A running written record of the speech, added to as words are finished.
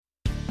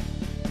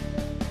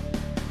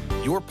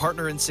Your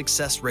Partner in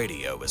Success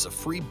Radio is a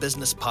free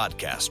business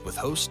podcast with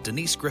host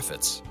Denise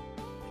Griffiths.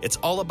 It's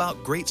all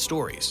about great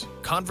stories,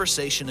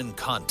 conversation, and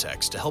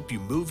context to help you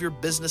move your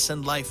business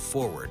and life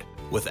forward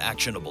with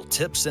actionable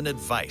tips and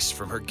advice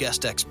from her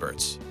guest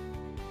experts.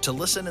 To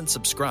listen and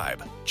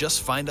subscribe,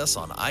 just find us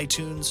on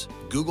iTunes,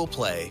 Google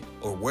Play,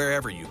 or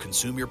wherever you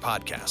consume your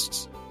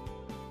podcasts.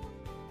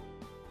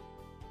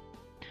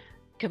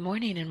 Good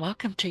morning and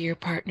welcome to Your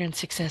Partner in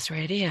Success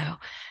Radio.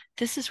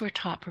 This is where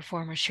top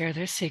performers share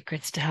their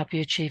secrets to help you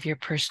achieve your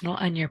personal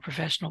and your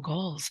professional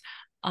goals.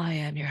 I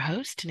am your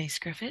host, Denise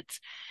Griffiths,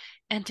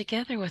 and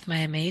together with my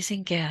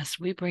amazing guests,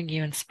 we bring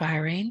you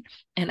inspiring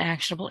and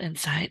actionable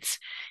insights,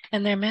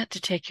 and they're meant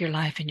to take your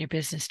life and your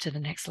business to the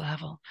next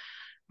level.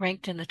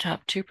 Ranked in the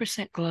top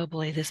 2%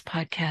 globally, this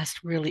podcast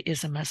really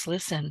is a must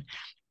listen.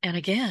 And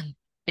again,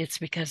 it's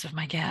because of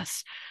my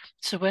guests.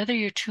 So whether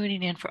you're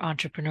tuning in for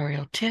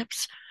entrepreneurial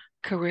tips,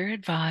 career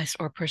advice,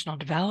 or personal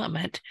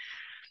development,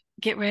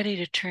 get ready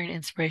to turn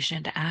inspiration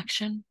into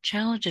action,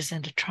 challenges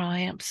into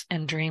triumphs,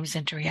 and dreams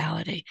into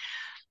reality.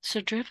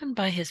 So driven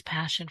by his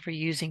passion for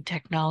using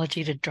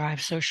technology to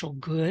drive social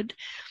good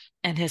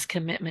and his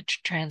commitment to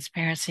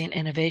transparency and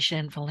innovation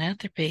in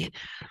philanthropy,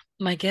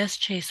 my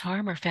guest Chase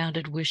Harmer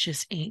founded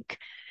Wishes Inc.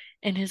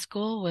 And his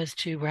goal was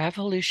to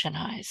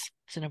revolutionize,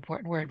 it's an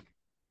important word,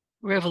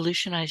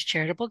 revolutionize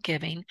charitable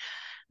giving,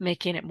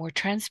 making it more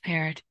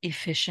transparent,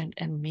 efficient,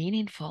 and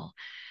meaningful.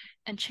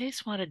 And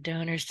Chase wanted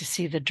donors to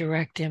see the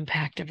direct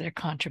impact of their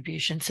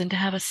contributions and to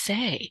have a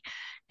say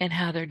in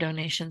how their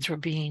donations were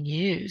being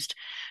used.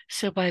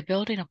 So by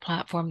building a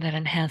platform that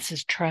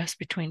enhances trust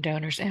between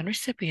donors and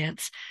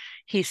recipients,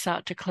 he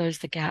sought to close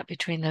the gap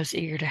between those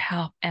eager to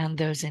help and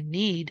those in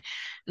need,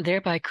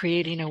 thereby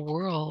creating a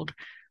world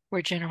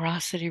where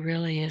generosity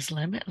really is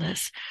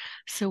limitless.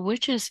 So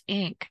Witches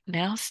Inc.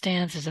 now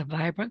stands as a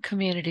vibrant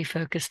community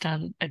focused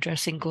on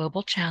addressing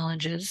global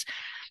challenges,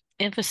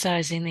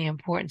 emphasizing the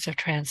importance of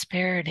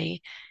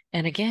transparency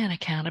and, again,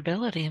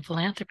 accountability and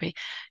philanthropy.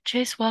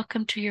 Chase,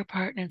 welcome to Your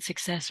Partner in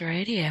Success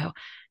Radio.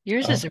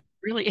 Yours is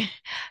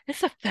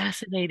it's a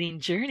fascinating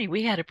journey.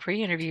 We had a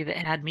pre-interview that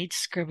had me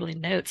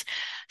scribbling notes.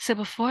 So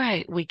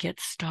before we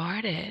get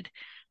started,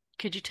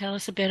 could you tell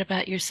us a bit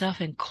about yourself,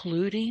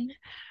 including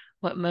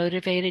what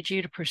motivated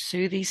you to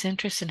pursue these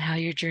interests and how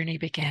your journey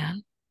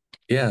began?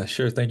 Yeah,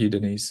 sure. Thank you,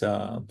 Denise.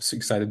 So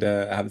excited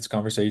to have this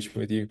conversation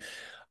with you.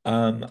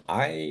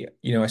 I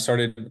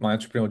started my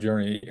entrepreneurial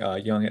journey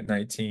young at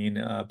 19,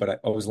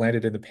 but I was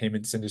landed in the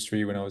payments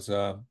industry when I was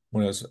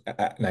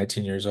at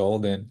 19 years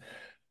old. And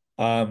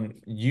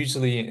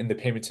usually in the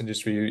payments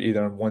industry, you're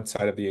either on one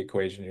side of the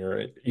equation,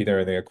 you're either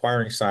in the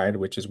acquiring side,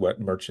 which is what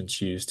merchants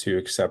use to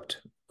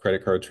accept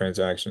credit card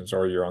transactions,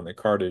 or you're on the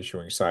card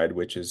issuing side,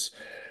 which is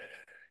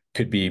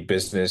could be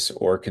business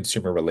or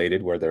consumer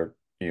related, where they're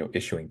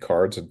issuing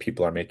cards and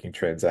people are making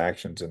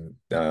transactions. And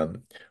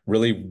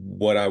really,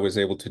 what I was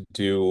able to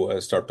do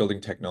start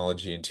building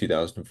technology in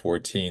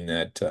 2014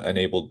 that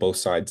enabled both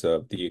sides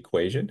of the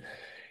equation,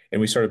 and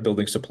we started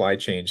building supply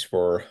chains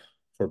for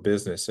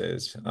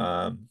businesses.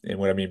 And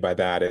what I mean by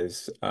that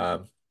is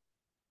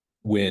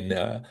when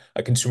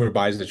a consumer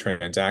buys the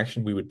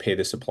transaction, we would pay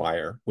the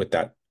supplier with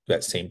that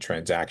same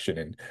transaction.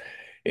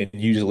 And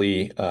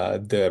usually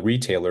the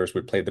retailers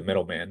would play the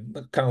middleman,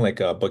 kind of like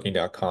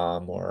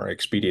Booking.com or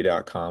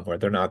Expedia.com, where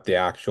they're not the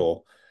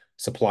actual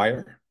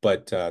supplier,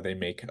 but they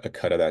make a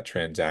cut of that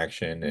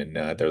transaction, and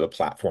they're the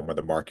platform or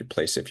the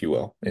marketplace, if you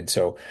will. And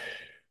so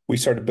we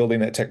started building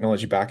that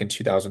technology back in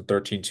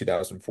 2013,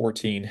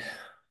 2014.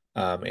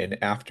 And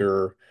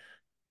after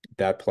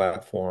that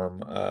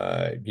platform,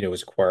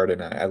 was acquired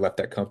and I left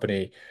that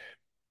company,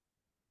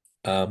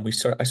 I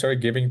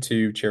started giving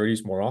to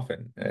charities more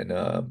often,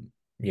 and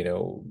you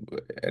know,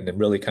 and then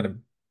really kind of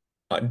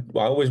I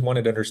always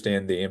wanted to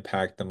understand the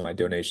impact that my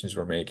donations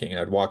were making.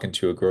 I'd walk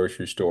into a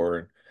grocery store,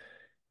 and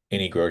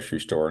any grocery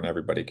store, and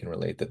everybody can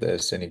relate to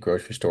this, any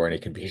grocery store, any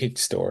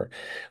convenience store.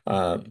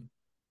 Um,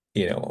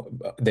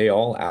 they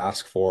all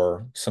ask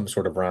for some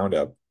sort of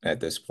roundup at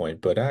this point,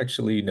 but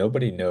actually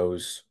nobody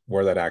knows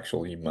where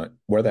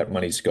that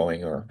money's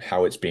going or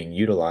how it's being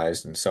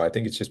utilized. And so I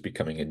think it's just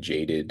becoming a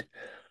jaded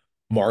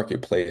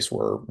marketplace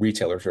where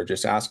retailers are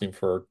just asking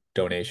for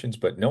donations,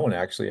 but no one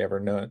actually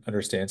ever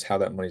understands how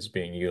that money's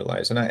being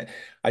utilized. And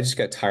I just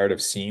got tired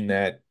of seeing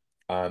that.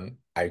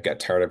 I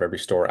got tired of every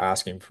store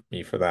asking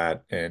me for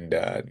that, and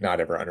not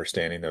ever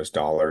understanding those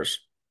dollars.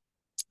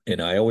 And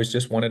I always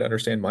just wanted to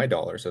understand my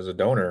dollars as a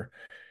donor.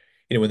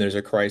 When there's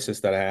a crisis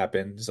that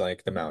happens,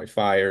 like the Maui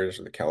fires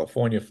or the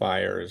California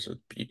fires, or,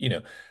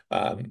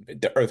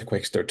 the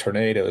earthquakes, the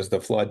tornadoes,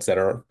 the floods that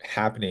are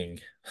happening.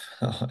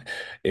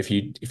 If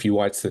you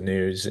watch the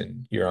news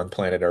and you're on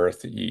planet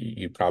Earth,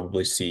 you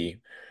probably see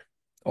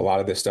a lot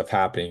of this stuff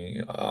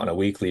happening on a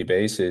weekly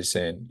basis,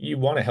 and you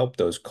want to help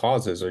those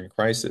causes or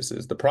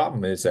crises. The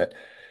problem is that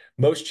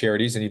most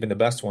charities, and even the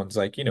best ones,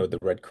 like the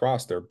Red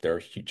Cross, they're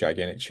a huge,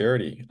 gigantic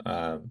charity.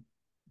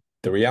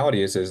 The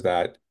reality is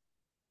that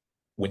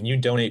when you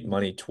donate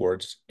money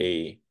towards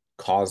a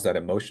cause that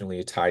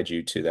emotionally tied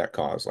you to that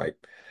cause,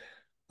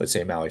 let's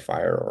say Maui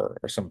fire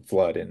or some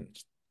flood in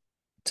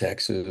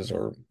Texas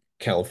or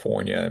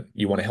California,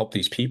 you want to help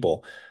these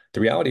people.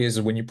 The reality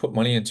is when you put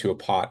money into a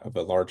pot of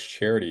a large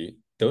charity,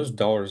 those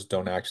dollars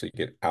don't actually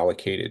get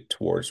allocated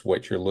towards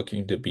what you're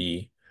looking to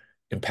be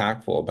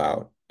impactful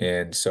about.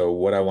 And so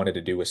what I wanted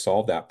to do was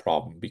solve that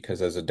problem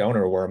because as a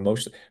donor, we're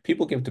emotional,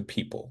 people give to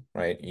people,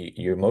 right?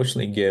 You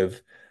emotionally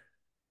give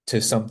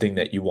to something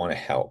that you want to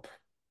help.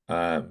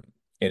 Um,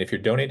 and if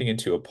you're donating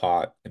into a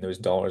pot and those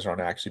dollars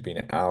aren't actually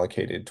being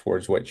allocated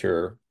towards what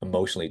you're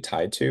emotionally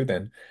tied to,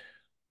 then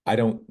I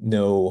don't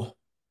know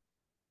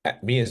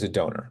me as a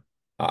donor.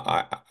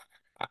 I,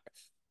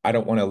 I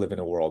don't want to live in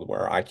a world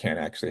where I can't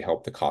actually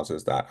help the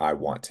causes that I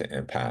want to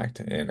impact.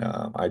 And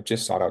I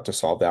just sought out to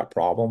solve that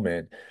problem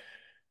and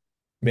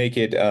make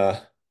it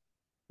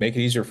make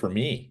it easier for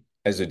me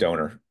as a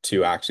donor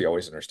to actually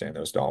always understand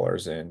those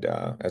dollars. And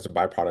as a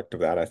byproduct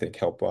of that, I think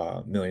help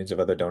millions of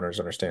other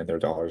donors understand their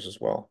dollars as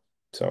well.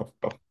 So,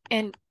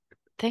 And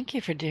thank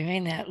you for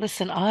doing that.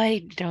 Listen,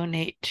 I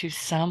donate to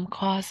some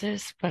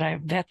causes, but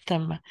I vet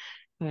them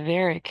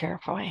very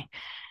carefully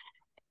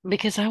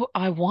because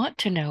I want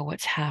to know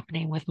what's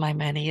happening with my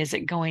money. Is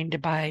it going to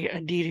buy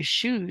Adidas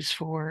shoes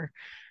for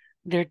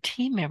their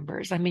team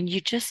members? I mean, you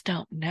just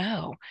don't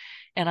know.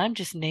 And I'm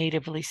just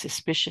natively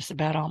suspicious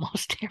about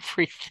almost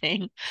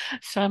everything.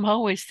 So I'm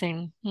always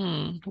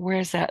thinking,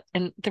 where's that?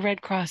 And the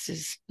Red Cross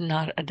is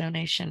not a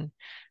donation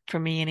for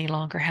me any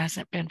longer,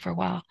 hasn't been for a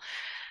while.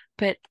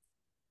 But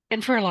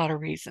and for a lot of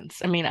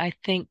reasons. I mean, I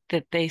think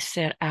that they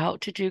set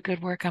out to do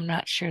good work. I'm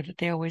not sure that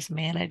they always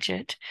manage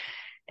it.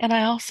 And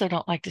I also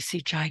don't like to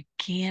see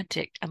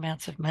gigantic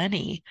amounts of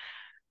money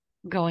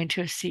going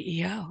to a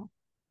CEO.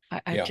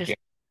 I yeah. just,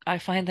 I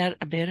find that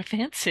a bit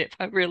offensive.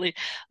 I really,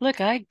 look,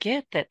 I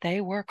get that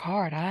they work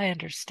hard. I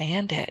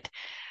understand it.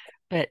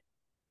 But,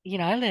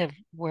 I live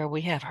where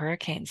we have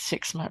hurricanes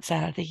 6 months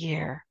out of the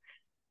year.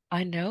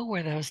 I know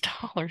where those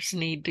dollars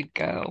need to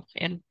go,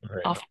 and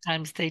Right.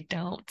 oftentimes they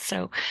don't.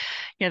 So,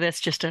 yeah,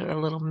 that's just a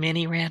little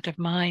mini rant of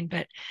mine.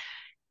 But,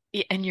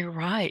 and you're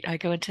right. I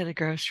go into the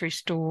grocery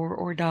store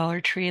or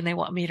Dollar Tree and they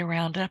want me to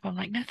round up. I'm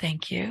like, no,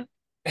 thank you.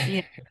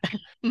 Yeah,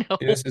 no.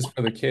 This is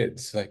for the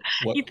kids. Like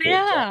what kids?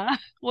 Yeah.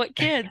 What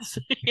kids?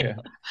 Yeah.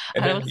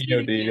 And I don't then, see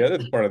any the kids.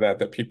 other part of that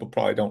that people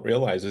probably don't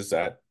realize is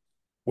that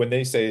when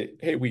they say,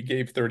 hey, we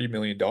gave $30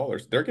 million,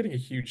 they're getting a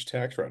huge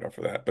tax write-off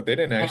for that, but they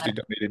didn't Yeah. actually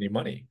donate any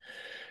money.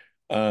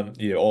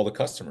 All the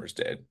customers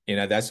did.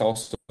 That's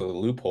also the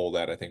loophole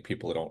that I think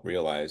people don't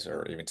realize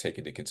or even take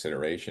into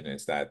consideration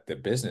is that the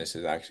business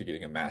is actually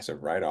getting a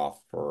massive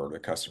write-off for the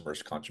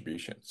customers'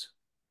 contributions.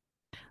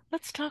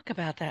 Let's talk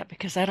about that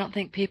because I don't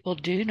think people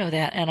do know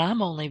that, and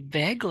I'm only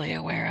vaguely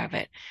aware of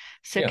it.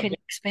 So Yeah. can you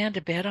expand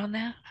a bit on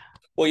that?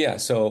 Well, yeah.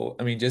 So,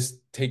 I mean, just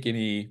take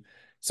any.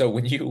 So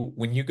when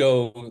you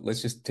go,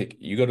 let's just take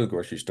you go to the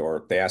grocery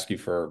store. They ask you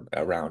for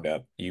a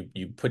roundup. You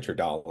put your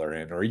dollar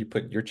in, or you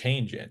put your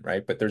change in,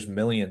 right? But there's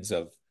millions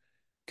of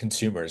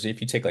consumers. If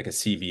you take like a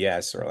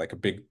CVS or like a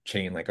big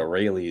chain like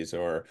O'Reilly's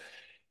or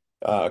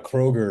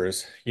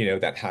Kroger's,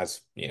 that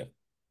has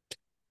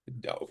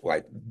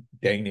like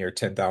dang near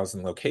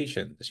 10,000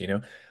 locations,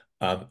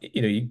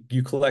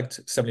 you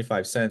collect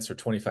 75 cents or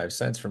 25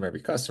 cents from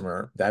every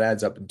customer, that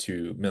adds up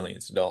into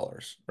millions of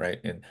dollars, right?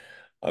 And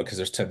because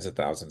there's tens of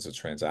thousands of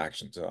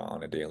transactions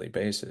on a daily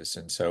basis.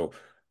 And so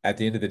at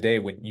the end of the day,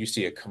 when you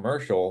see a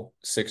commercial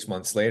 6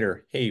 months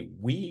later, hey,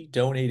 we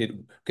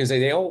donated because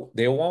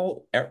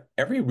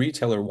every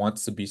retailer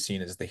wants to be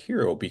seen as the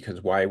hero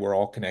because why we're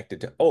all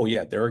connected to, oh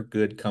yeah, they're a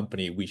good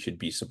company, we should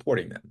be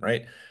supporting them,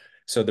 right?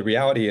 So the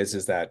reality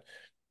is that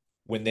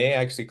when they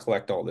actually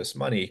collect all this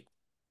money,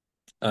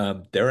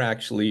 they're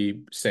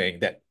actually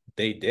saying that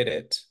they did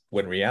it.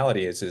 When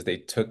reality is they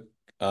took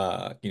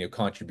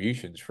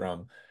contributions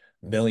from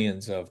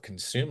millions of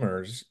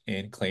consumers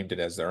and claimed it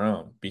as their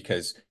own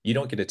because you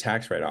don't get a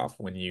tax write-off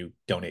when you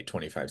donate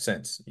 25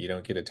 cents. You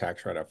don't get a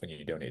tax write-off when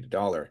you donate a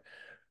dollar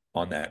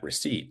on that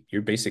receipt.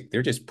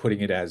 They're just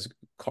putting it as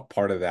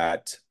part of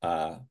that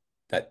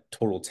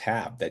total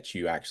tab that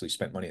you actually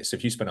spent money. So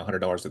if you spend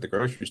 $100 at the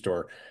grocery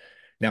store,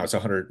 now it's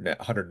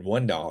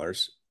 101.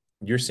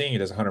 You're seeing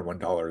it as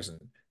 $101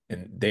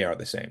 and they are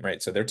the same,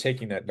 right? So they're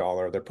taking that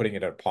dollar, they're putting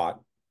it in a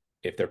pot,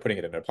 if they're putting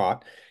it in a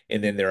pot,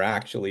 and then they're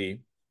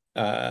actually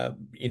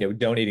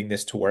donating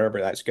this to wherever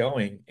that's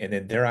going, and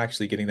then they're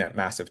actually getting that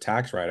massive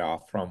tax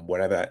write-off from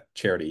whatever that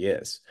charity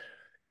is.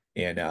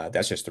 And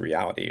that's just the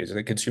reality is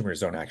the consumers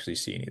don't actually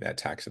see any of that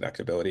tax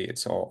deductibility.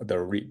 It's all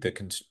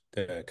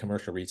the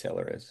commercial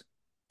retailer is.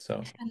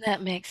 So And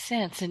that makes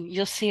sense. And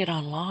you'll see it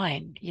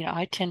online.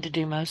 I tend to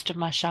do most of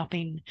my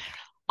shopping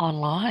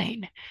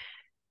online.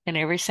 And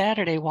every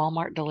Saturday,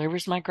 Walmart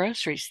delivers my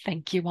groceries.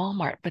 Thank you,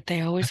 Walmart. But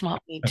they always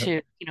want me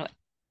to,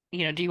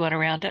 do you want to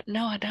round up?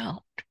 No, I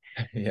don't.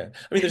 yeah,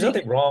 I mean, there's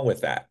nothing wrong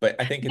with that, but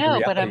I think the No, but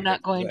reality I'm not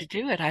is going that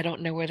to do it. I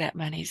don't know where that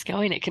money's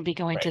going. It could be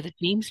going to right. the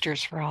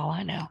Teamsters for all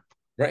I know.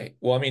 Right.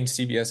 Well, I mean,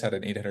 CVS had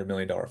an $800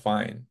 million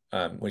fine,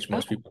 which Oh,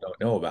 most people don't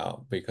know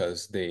about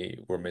because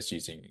they were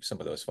misusing some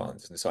of those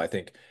funds. And so I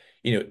think,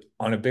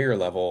 on a bigger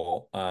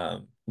level,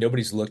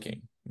 nobody's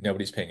looking.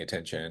 nobody's paying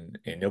attention,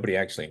 and nobody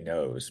actually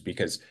knows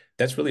because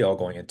that's really all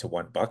going into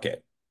one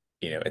bucket.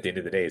 At the end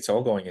of the day, it's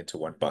all going into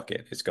one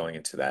bucket. It's going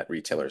into that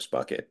retailer's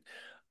bucket.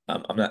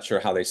 I'm not sure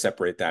how they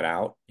separate that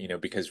out,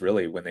 because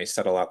really when they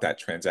settle out that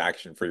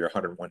transaction for your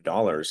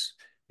 $101,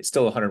 it's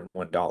still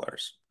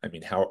 $101. I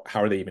mean, how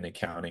are they even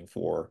accounting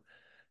for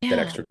that Yeah.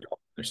 extra dollar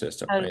in their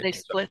system, How do right? they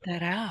split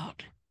that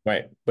out?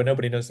 Right. But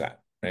nobody knows that,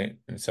 right?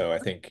 And so I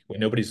think when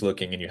nobody's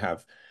looking and you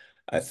have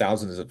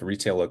thousands of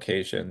retail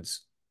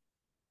locations,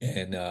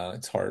 and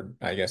it's hard,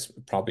 I guess,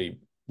 probably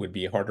would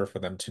be harder for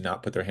them to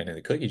not put their hand in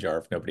the cookie jar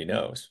if nobody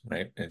knows,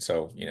 right? And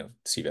so,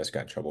 CVS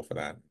got in trouble for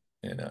that.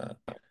 And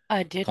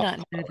I did not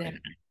Costco know that. probably.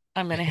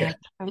 I'm going to Yeah. have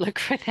to look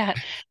for that.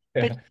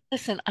 But Yeah.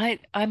 listen,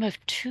 I'm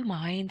of two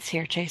minds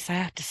here, Chase, I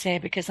have to say,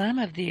 because I'm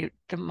of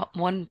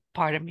one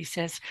part of me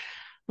says,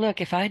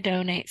 look, if I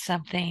donate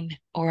something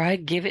or I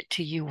give it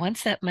to you,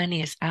 once that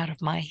money is out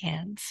of my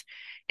hands,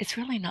 it's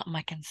really not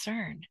my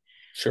concern.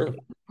 Sure.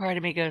 Part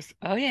of me goes,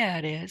 oh, yeah,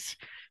 it is.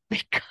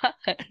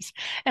 Because,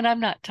 and I'm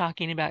not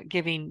talking about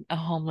giving a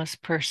homeless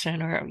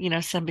person or,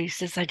 somebody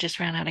says, I just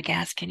ran out of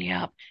gas. Can you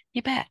help?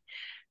 You bet.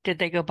 Did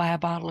they go buy a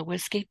bottle of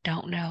whiskey?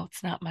 Don't know.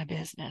 It's not my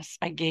business.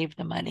 I gave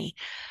the money.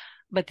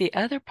 But the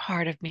other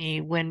part of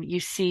me, when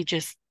you see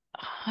just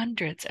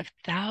hundreds of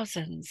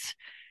thousands,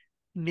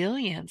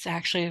 millions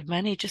actually of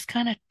money just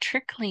kind of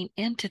trickling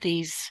into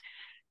these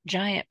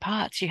giant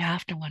pots, you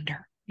have to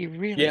wonder. You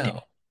really do. Yeah.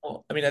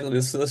 Well, I mean,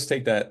 let's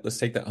take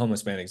that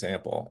homeless man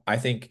example. I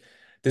think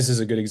this is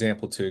a good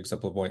example to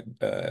exemplify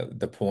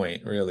the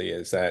point really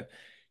is that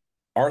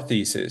our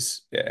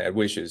thesis at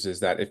Wishes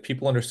is that if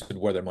people understood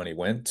where their money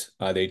went,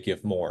 they'd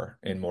give more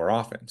and more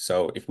often.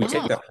 So if we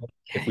take Oh, that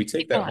if we okay.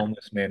 take Keep that going.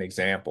 homeless man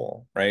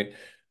example, right?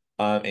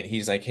 And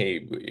he's like,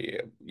 hey,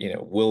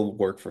 we'll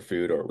work for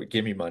food or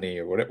give me money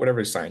or whatever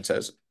his sign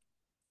says.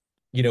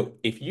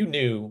 If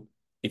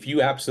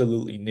you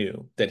absolutely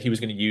knew that he was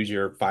going to use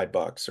your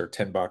 $5 or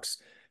 $10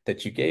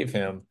 that you gave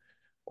him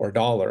or a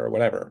dollar or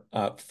whatever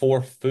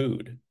for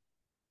food,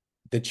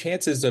 the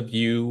chances of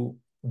you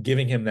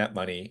giving him that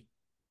money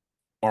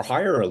are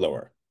higher or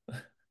lower?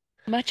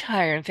 Much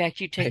higher. In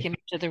fact, you take Right. him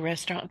to the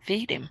restaurant and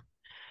feed him.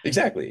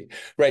 Exactly.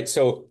 Right.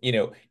 So,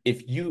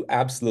 if you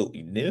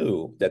absolutely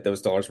knew that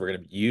those dollars were going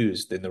to be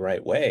used in the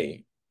right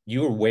way,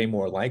 you were way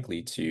more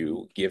likely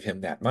to give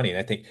him that money. And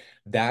I think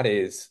that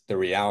is the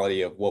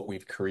reality of what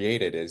we've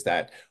created is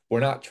that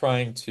we're not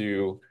trying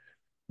to,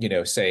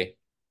 say,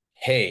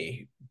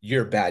 hey,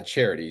 you're bad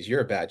charities,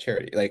 you're a bad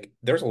charity. Like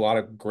there's a lot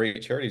of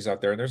great charities out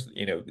there.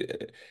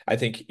 And I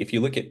think if you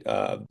look at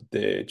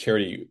the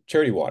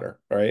charity water,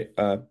 right?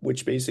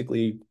 Which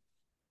basically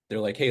they're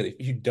like, hey,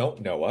 if you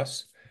don't know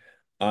us,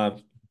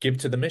 give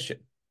to the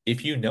mission.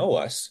 If you know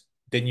us,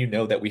 then you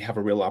know that we have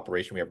a real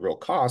operation, we have real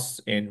costs,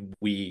 and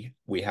we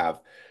have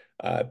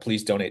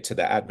please donate to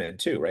the admin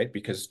too, right?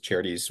 Because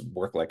charities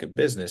work like a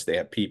business. They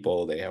have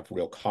people, they have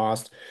real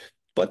costs,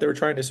 but they're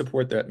trying to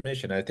support that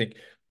mission. I think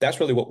that's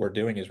really what we're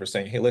doing is we're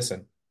saying, hey,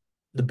 listen,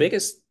 the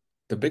biggest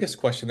the biggest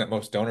question that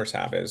most donors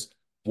have is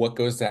what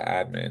goes to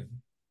admin,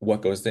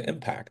 what goes to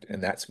impact?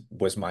 And that's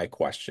was my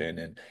question.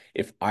 And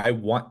if I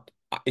want,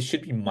 it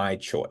should be my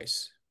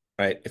choice,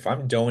 right? If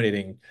I'm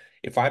donating,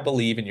 if I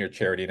believe in your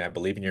charity and I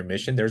believe in your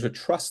mission, there's a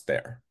trust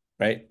there,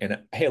 right?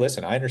 And hey,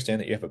 listen, I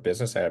understand that you have a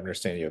business. I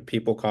understand you have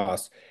people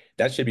costs.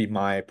 That should be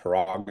my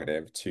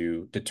prerogative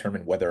to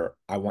determine whether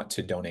I want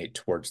to donate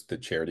towards the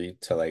charity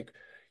to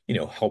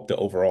help the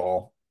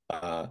overall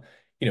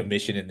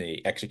mission and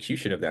the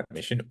execution of that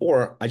mission,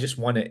 or I just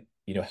want to,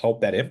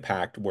 help that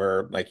impact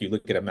where like you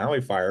look at a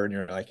Maui fire and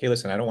you're like, hey,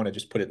 listen, I don't want to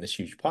just put it in this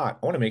huge pot.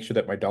 I want to make sure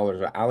that my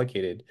dollars are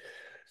allocated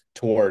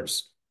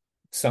towards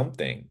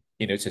something,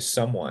 to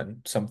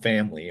someone, some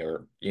family,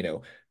 or,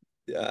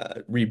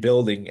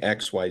 rebuilding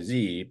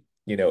XYZ,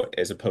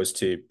 as opposed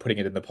to putting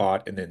it in the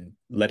pot and then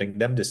letting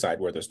them decide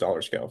where those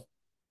dollars go.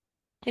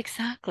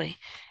 Exactly.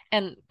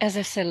 And as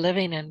I said,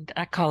 living in,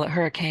 I call it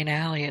Hurricane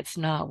Alley. It's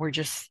not.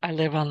 I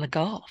live on the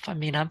Gulf. I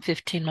mean, I'm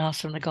 15 miles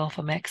from the Gulf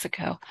of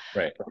Mexico.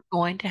 Right. We're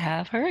going to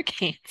have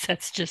hurricanes.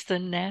 That's just the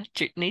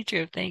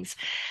nature of things.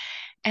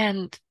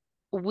 And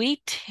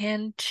we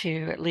tend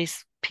to, at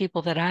least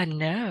people that I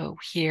know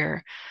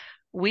here,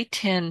 we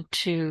tend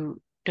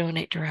to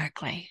donate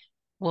directly.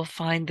 We'll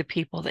find the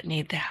people that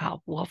need the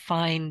help. We'll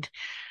find,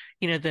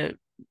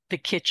 the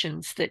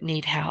kitchens that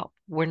need help.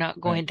 We're not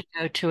Right. going to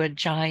go to a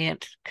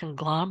giant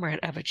conglomerate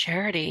of a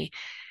charity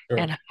Sure.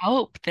 and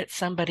hope that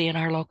somebody in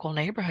our local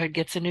neighborhood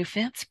gets a new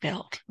fence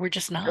built. We're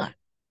just Sure. not.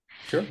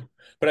 Sure.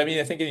 But I mean,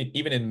 I think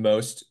even in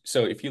most,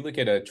 so if you look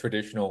at a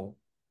traditional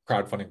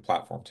crowdfunding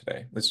platform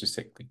today, let's just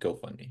take like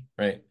GoFundMe,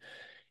 right?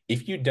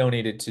 If you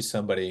donated to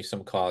somebody,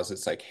 some cause,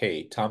 it's like,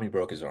 hey, Tommy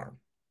broke his arm.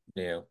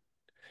 You know,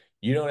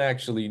 you don't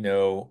actually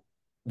know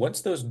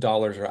once those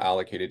dollars are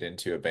allocated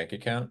into a bank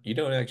account, you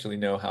don't actually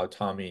know how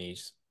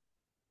Tommy's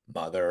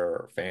mother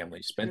or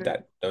family spent True.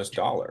 those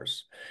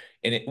dollars.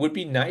 And it would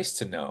be nice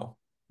to know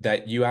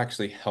that you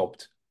actually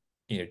helped,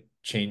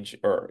 change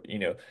or,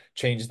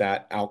 change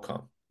that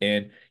outcome.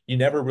 And you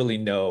never really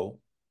know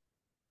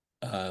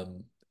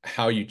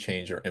how you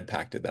changed or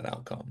impacted that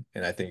outcome.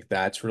 And I think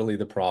that's really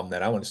the problem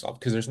that I want to solve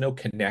because there's no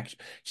connection.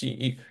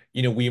 See,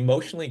 we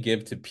emotionally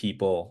give to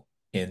people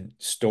in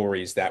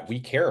stories that we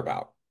care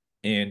about.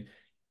 And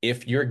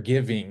if you're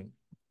giving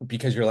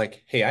because you're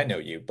like, hey, I know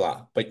you,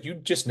 blah, but you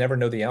just never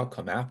know the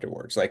outcome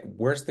afterwards. Like,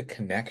 where's the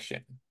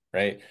connection,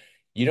 right?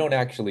 You don't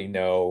actually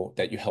know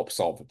that you help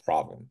solve the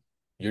problem.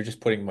 You're just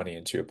putting money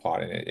into a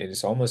pot, and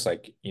it's almost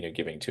like,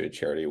 giving to a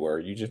charity where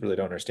you just really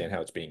don't understand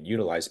how it's being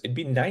utilized. It'd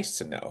be nice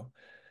to know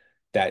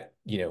that,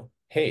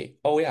 hey,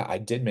 oh yeah, I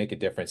did make a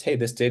difference. Hey,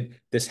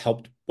 this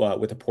helped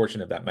with a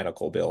portion of that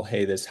medical bill.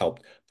 Hey, this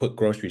helped put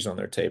groceries on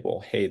their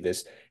table. Hey,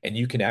 and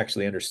you can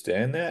actually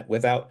understand that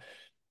without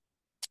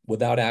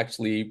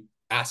actually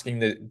asking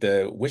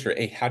the wisher,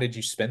 hey, how did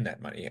you spend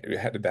that money?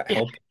 How did that Yeah,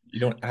 help? You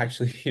don't have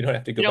to go you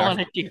don't back. want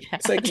to do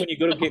It's like that. when you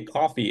go to get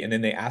coffee and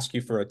then they ask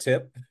you for a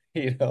tip,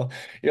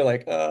 you're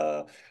like,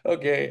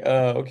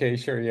 okay,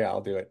 sure, yeah,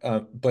 I'll do it.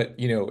 But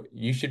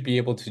you should be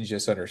able to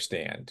just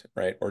understand,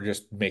 right? Or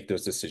just make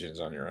those decisions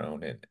on your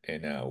own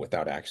and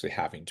without actually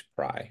having to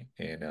pry.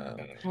 And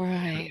it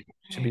Right.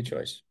 should be Right. a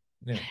choice.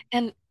 Yeah.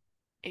 And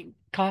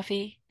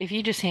coffee, if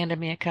you just handed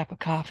me a cup of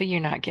coffee, you're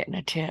not getting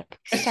a tip.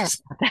 Sorry about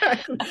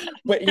that. Exactly.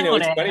 But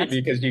Don't it's funny ask.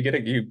 because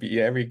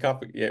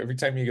every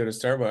time you go to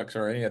Starbucks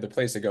or any other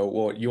place, they go,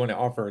 well, you want to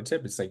offer a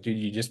tip? It's like, dude,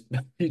 you just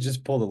you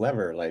just pull the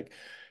lever. Like,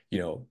 I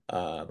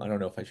don't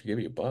know if I should give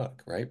you a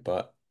buck, right?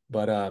 But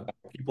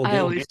people I do.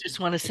 always just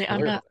want to It's say, I'm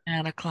hilarious. not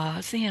Santa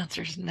Claus. The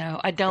answer is no.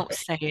 I don't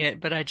say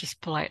it, but I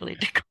just politely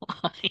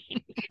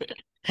decline.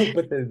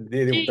 But they're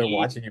Gee.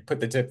 watching you put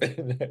the tip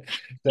in.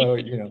 So,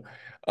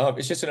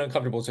 it's just an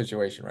uncomfortable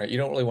situation, right? You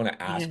don't really want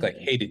to ask like,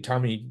 Yeah. hey, did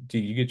Tommy,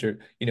 did you get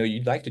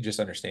you'd like to just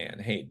understand,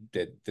 hey,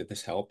 did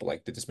this help?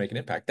 Like, did this make an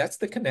impact? That's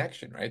the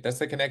connection, right? That's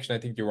the connection I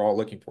think you're all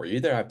looking for. You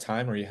either have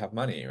time or you have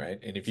money, right?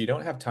 And if you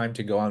don't have time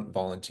to go out and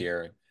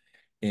volunteer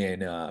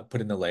and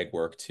put in the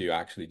legwork to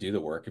actually do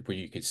the work, if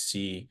you could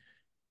see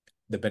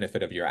the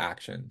benefit of your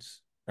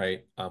actions,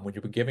 right? When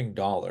you're giving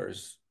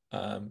dollars,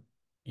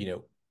 you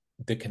know,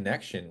 the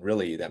connection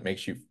really that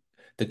makes you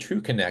the true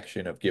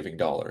connection of giving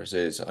dollars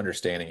is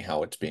understanding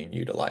how it's being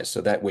utilized.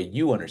 So that way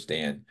you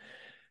understand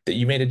that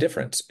you made a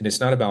difference. And it's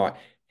not about,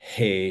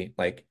 hey,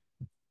 like,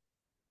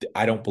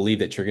 I don't believe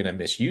that you're going to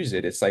misuse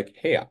it. It's like,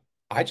 hey,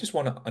 I just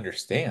want to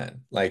understand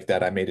like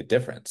that I made a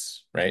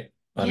difference, right?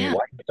 I mean, Yeah,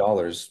 why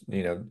dollars,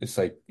 it's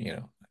like,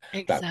 that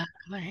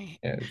exactly.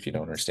 if you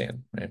don't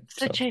understand, right?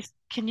 So, So Chase,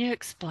 can you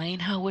explain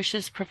how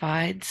Wishes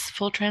provides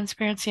full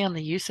transparency on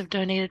the use of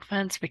donated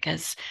funds?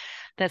 Because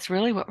that's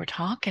really what we're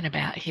talking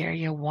about here.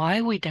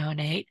 Why we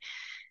donate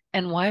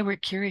and why we're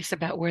curious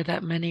about where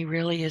that money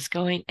really is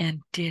going and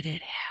did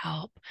it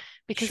help?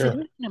 Because it is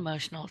sure. an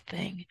emotional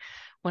thing.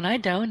 When I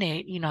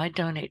donate, I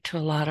donate to a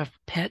lot of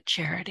pet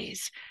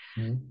charities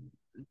Mhm.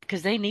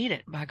 because they need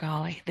it, by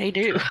golly, they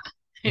do.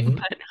 Sure. Hmm.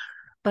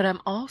 But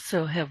I'm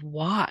also have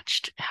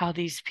watched how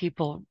these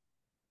people,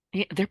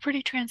 they're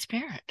pretty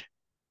transparent.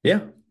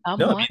 Yeah. I'm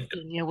No, I watching,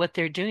 mean, what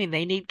they're doing.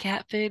 They need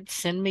cat food.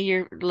 Send me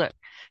a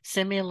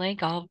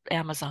link. I'll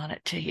Amazon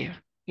it to you.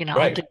 I'll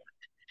right. do.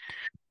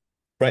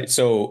 Right.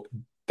 So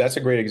that's a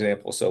great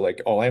example. So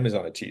like all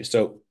Amazon it to you.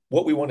 So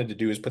what we wanted to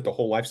do is put the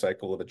whole life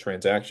cycle of a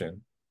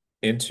transaction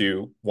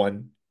into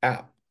one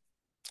app.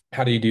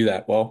 How do you do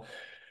that? Well,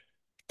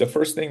 the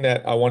first thing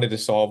that I wanted to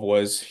solve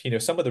was,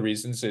 some of the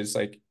reasons is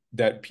like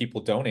that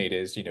people donate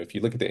is, if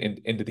you look at the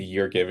end of the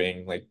year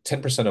giving, like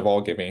 10% of all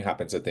giving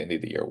happens at the end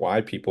of the year.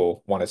 Why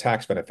people want a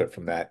tax benefit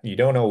from that? You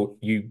don't know,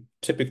 you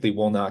typically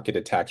will not get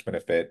a tax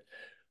benefit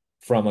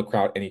from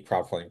any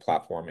crowdfunding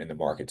platform in the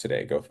market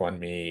today,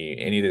 GoFundMe,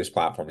 any of those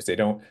platforms.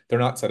 They're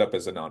not set up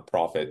as a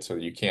nonprofit, so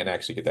you can't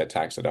actually get that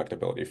tax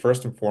deductibility.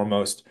 First and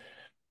foremost,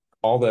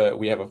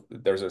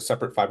 there's a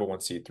separate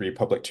 501(c)(3)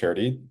 public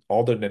charity.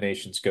 All the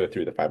donations go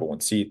through the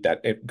 501(c)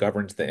 that it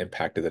governs the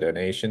impact of the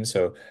donation.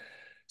 So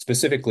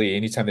specifically,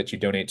 anytime that you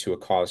donate to a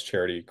cause,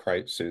 charity,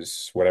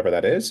 crisis, whatever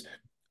that is,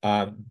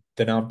 the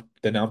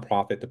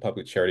nonprofit, the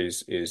public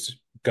charities is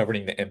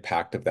governing the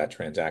impact of that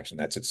transaction.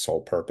 That's its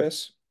sole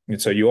purpose.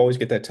 And so you always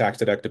get that tax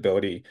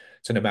deductibility.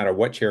 So no matter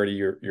what charity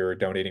you're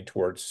donating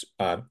towards,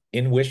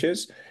 in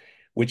Wishes,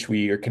 which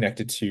we are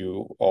connected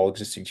to all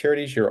existing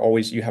charities,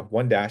 you have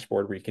one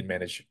dashboard where you can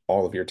manage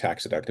all of your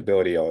tax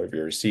deductibility, all of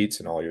your receipts,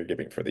 and all your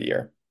giving for the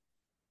year.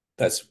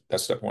 That's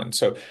step one.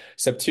 So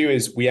step two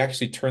is we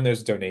actually turn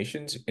those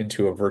donations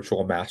into a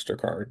virtual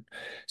MasterCard.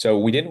 So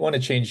we didn't want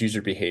to change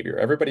user behavior.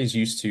 Everybody's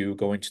used to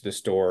going to the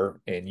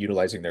store and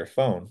utilizing their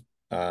phone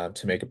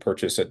to make a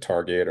purchase at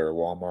Target or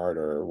Walmart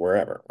or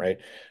wherever, right?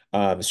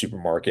 The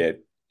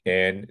supermarket.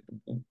 And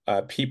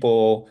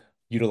people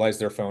utilize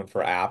their phone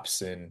for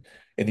apps and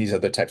these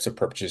other types of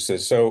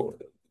purchases. So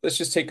let's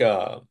just take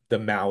the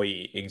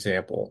Maui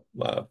example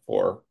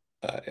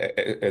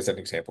as an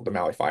example, the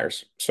Maui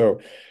fires.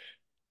 So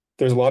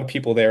there's a lot of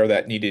people there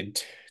that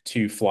needed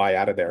to fly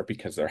out of there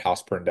because their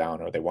house burned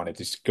down, or they wanted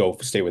to go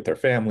stay with their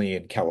family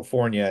in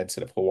California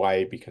instead of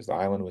Hawaii because the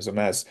island was a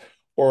mess,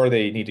 or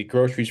they needed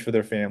groceries for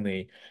their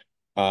family.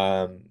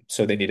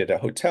 So they needed a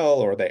hotel,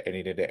 or they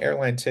needed an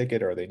airline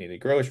ticket, or they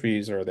needed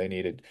groceries, or they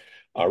needed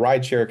a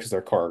ride share because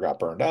their car got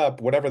burned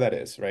up, whatever that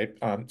is, right?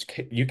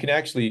 You can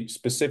actually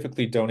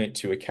specifically donate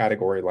to a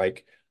category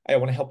like, I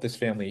want to help this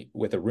family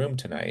with a room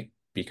tonight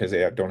because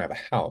they don't have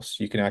a house.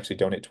 You can actually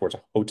donate towards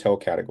a hotel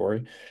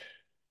category.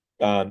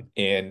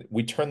 And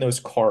we turn those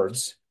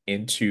cards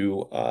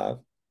into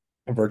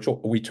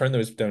we turn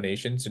those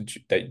donations into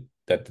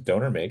that the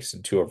donor makes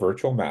into a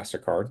virtual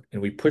MasterCard,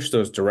 and we push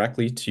those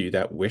directly to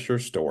that wisher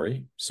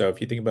story. So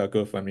if you think about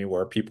GoFundMe,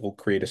 where people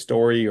create a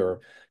story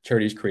or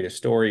charities create a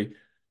story,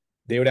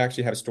 they would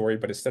actually have a story,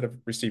 but instead of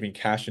receiving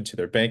cash into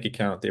their bank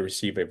account, they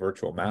receive a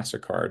virtual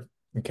MasterCard.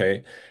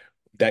 Okay,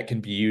 that can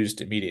be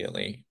used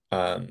immediately.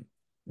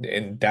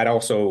 And that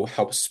also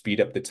helps speed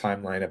up the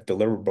timeline of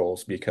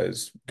deliverables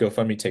because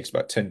GoFundMe takes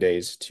about 10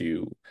 days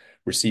to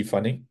receive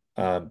funding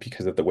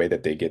because of the way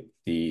that they get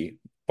the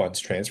funds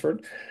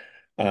transferred.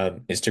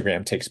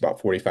 Instagram takes about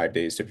 45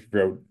 days. If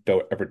you've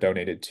ever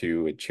donated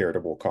to a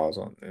charitable cause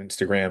on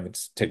Instagram,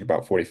 it's take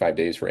about 45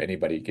 days for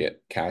anybody to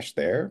get cash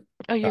there.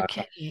 Oh, you're Uh,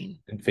 kidding.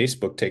 and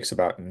Facebook takes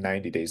about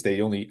 90 days.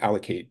 They only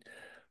allocate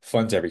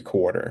funds every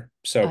quarter.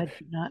 I So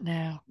did not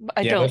know.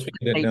 I yeah, don't most people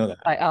didn't pay know that.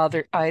 by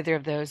either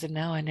of those, and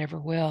now I never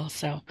will.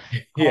 So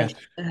Yeah. glad you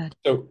said.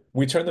 So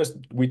we turn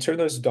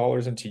those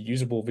dollars into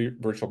usable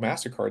virtual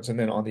Mastercards, and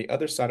then on the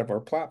other side of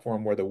our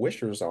platform, where the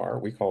wishers are,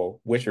 we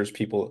call wishers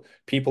people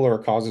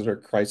or causes or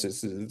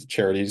crises,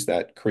 charities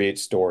that create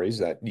stories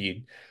that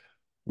need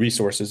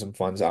resources and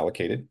funds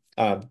allocated.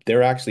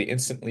 They're actually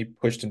instantly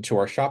pushed into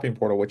our shopping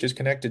portal, which is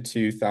connected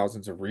to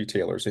thousands of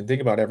retailers. And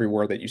think about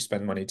everywhere that you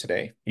spend money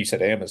today. You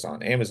said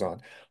Amazon,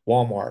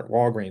 Walmart,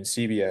 Walgreens,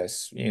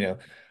 CVS,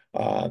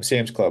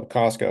 Sam's Club,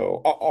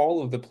 Costco,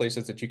 all of the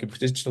places that you could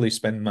potentially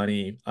spend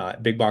money,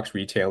 big box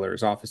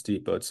retailers, Office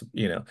Depots,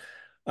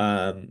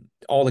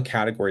 all the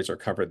categories are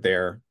covered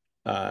there.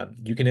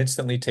 You can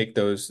instantly take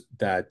those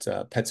that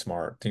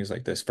PetSmart, things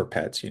like this for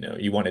pets.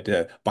 You wanted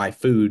to buy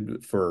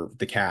food for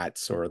the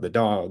cats or the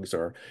dogs,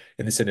 and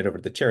then send it over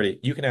to the charity.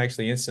 You can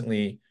actually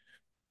instantly,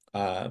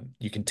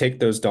 you can take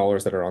those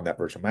dollars that are on that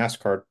virtual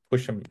MasterCard,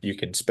 push them, you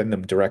can spend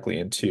them directly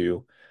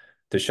into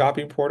the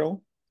shopping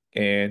portal,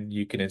 and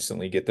you can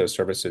instantly get those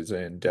services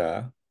and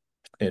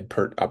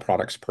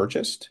products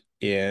purchased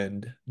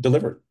and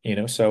delivered.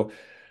 So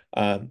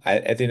at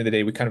the end of the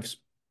day, we kind of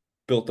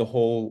built the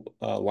whole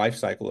life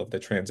cycle of the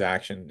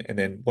transaction. And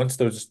then once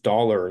those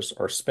dollars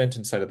are spent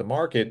inside of the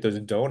market, those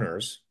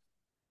donors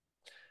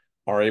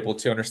are able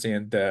to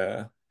understand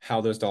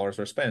how those dollars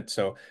are spent.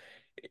 So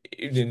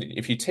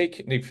if you take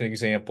an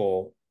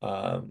example,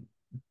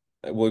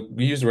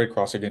 we use the Red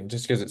Cross again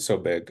just because it's so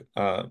big.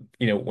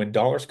 When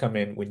dollars come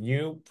in, when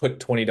you put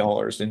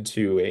 $20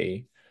 into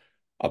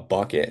a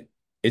bucket,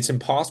 it's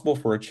impossible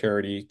for a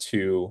charity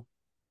to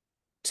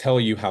tell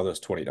you how those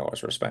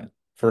 $20 were spent.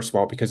 First of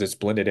all, because it's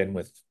blended in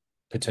with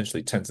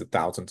potentially tens of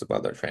thousands of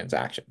other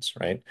transactions,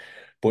 right?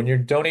 But when you're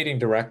donating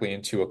directly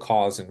into a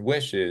cause and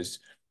wishes,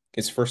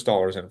 it's first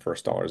dollars in,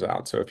 first dollars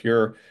out. So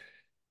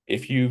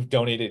if you've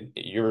donated,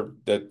 you're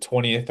the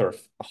 20th or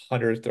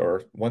 100th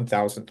or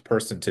 1,000th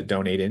person to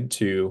donate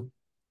into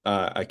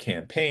a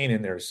campaign,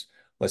 and there's,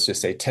 let's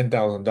just say,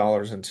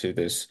 $10,000 into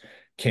this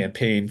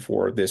campaign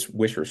for this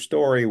wish or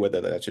story,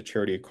 whether that's a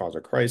charity, a cause,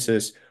 or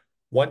crisis.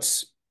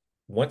 Once,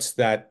 once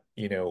that,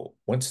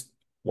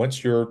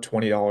 once your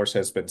 $20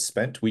 has been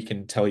spent, we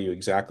can tell you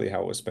exactly how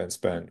it was been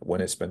spent,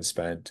 when it's been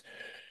spent,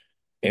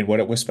 and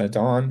what it was spent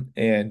on,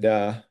 and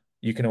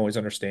you can always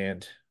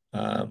understand.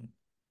 The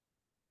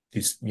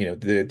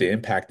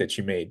impact that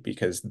you made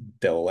because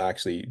they'll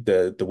actually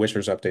the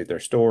wishers update their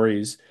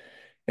stories,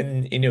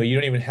 and you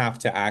don't even have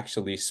to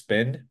actually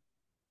spend.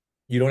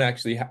 You don't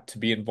actually have to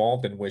be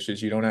involved in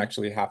wishes. You don't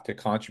actually have to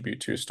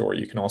contribute to a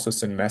story. You can also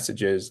send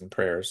messages and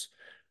prayers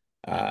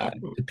to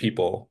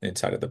people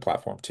inside of the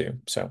platform too.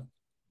 So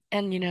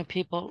And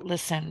people,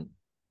 listen,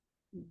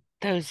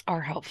 those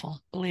are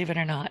helpful, believe it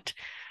or not.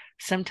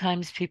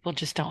 Sometimes people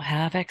just don't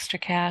have extra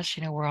cash.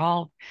 We're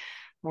all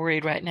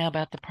worried right now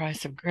about the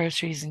price of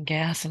groceries and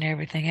gas and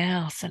everything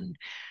else.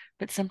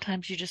 But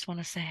sometimes you just want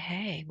to say,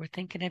 hey, we're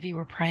thinking of you,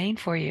 we're praying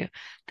for you.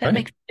 That right.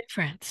 makes a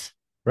difference.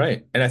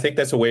 Right. And I think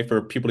that's a way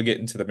for people to get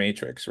into the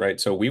matrix, right?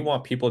 So we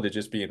want people to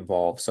just be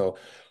involved. So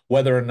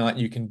whether or not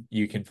you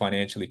can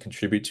financially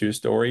contribute to a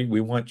story,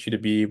 we want you to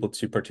be able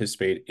to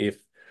participate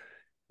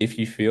if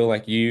you feel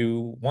like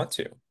you want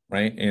to,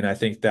 right? And I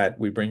think that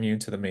we bring you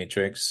into the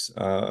matrix,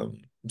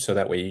 so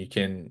that way you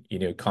can,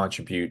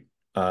 contribute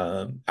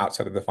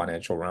outside of the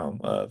financial realm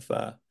of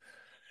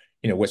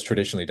what's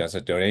traditionally done as a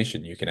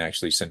donation. You can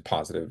actually send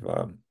positive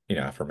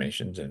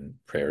affirmations and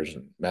prayers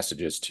and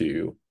messages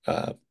to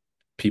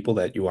people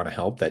that you want to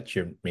help that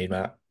you may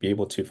not be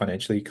able to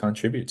financially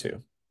contribute to.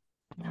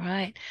 All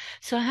right.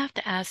 So I have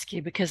to ask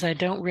you because I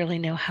don't really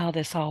know how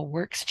this all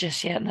works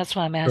just yet. And that's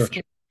why I'm Sure.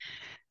 asking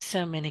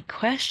so many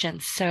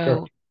questions.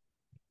 Sure.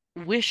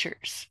 So,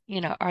 wishers,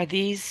 are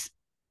these,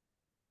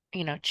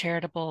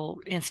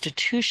 charitable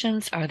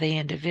institutions? Are they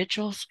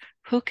individuals?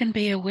 Who can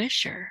be a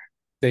wisher?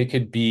 They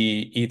could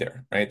be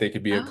either, right? They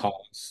could be a Oh,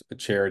 cause, a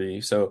charity.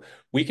 So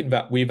we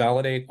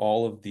validate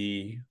all of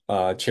the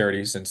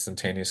charities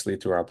instantaneously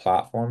through our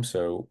platform.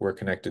 So we're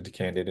connected to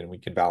Candid, and we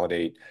can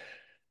validate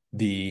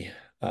the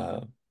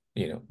uh,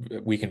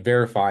 we can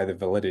verify the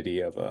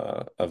validity of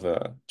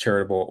a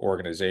charitable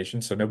organization.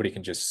 So nobody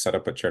can just set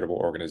up a charitable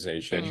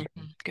organization.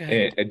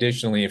 good.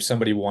 Additionally, if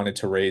somebody wanted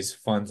to raise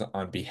funds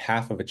on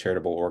behalf of a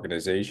charitable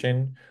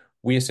organization,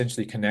 we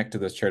essentially connect to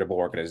those charitable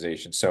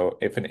organizations. So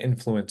if an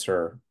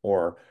influencer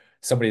or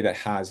somebody that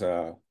has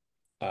a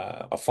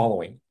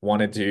following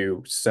wanted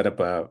to set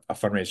up a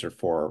fundraiser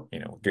for,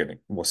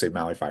 we'll say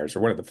Maui fires or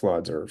one of the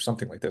floods or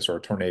something like this, or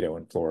a tornado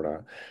in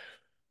Florida,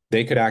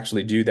 they could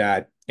actually do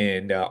that,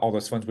 and all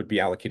those funds would be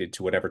allocated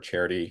to whatever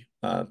charity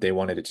they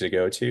wanted it to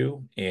go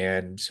to.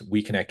 And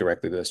we connect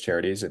directly to those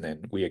charities, and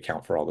then we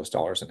account for all those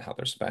dollars and how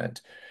they're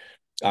spent.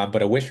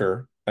 But a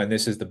wisher, and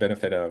this is the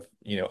benefit of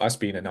us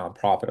being a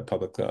nonprofit, a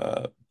public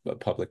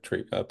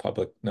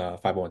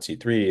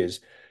 501(c)(3), is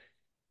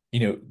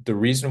the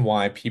reason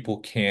why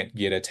people can't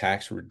get a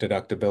tax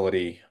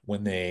deductibility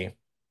when they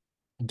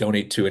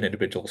donate to an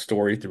individual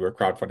story through a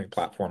crowdfunding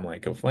platform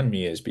like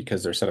GoFundMe is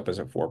because they're set up as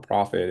a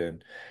for-profit,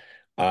 and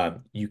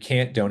you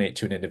can't donate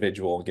to an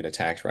individual and get a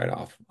tax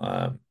write-off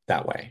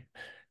that way.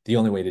 The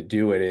only way to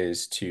do it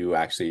is to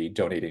actually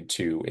donate it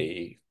to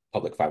a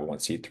public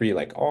 501(c)(3)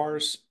 like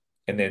ours,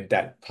 and then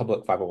that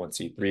public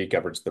 501(c)(3)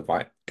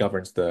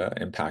 governs the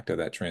impact of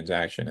that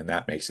transaction, and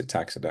that makes it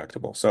tax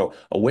deductible. So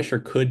a wisher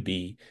could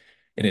be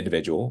an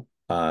individual,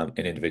 a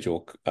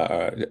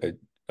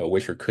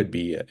wisher could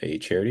be a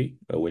charity,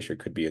 a wisher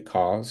could be a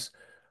cause,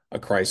 a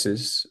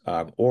crisis,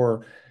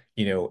 or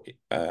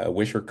a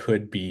wisher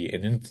could be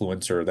an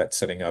influencer that's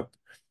setting up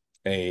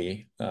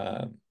a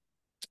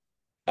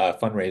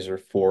fundraiser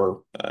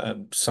for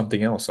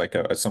something else, like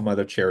some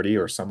other charity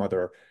or some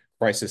other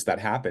crisis that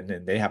happened,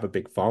 and they have a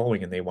big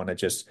following, and they want to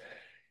just,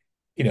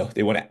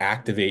 they want to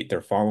activate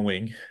their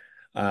following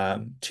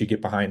to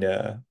get behind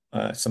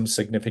some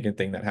significant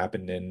thing that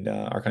happened in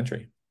our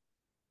country.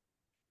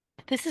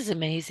 This is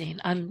amazing.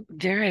 I'm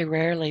very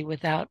rarely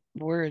without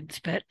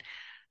words, but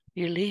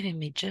you're leaving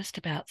me just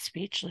about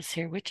speechless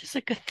here, which is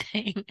a good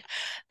thing.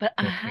 But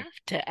I have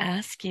to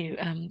ask you,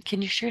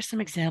 can you share some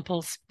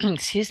examples,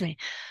 excuse me,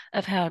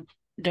 of how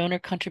donor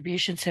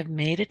contributions have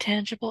made a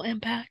tangible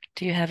impact?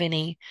 Do you have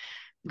any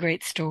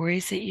great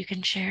stories that you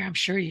can share? I'm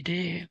sure you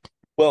do.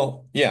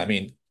 Well, yeah, I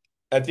mean,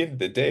 at the end of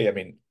the day, I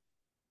mean,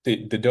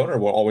 the donor,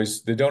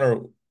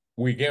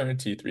 we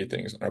guarantee three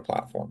things on our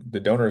platform. The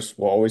donors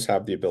will always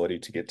have the ability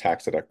to get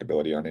tax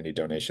deductibility on any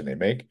donation they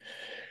make.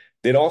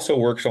 It also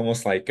works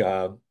almost like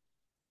a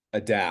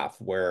DAF,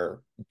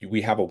 where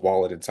we have a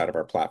wallet inside of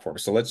our platform.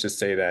 So let's just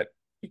say that,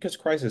 because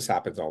crisis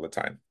happens all the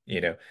time,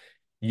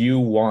 you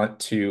want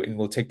to, and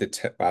we'll take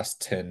the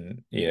last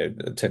 10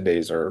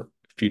 days or a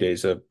few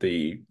days of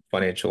the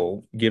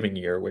financial giving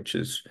year, which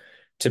is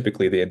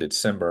typically the end of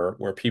December,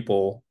 where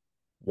people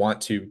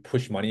want to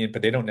push money in,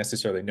 but they don't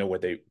necessarily know where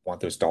they want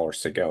those dollars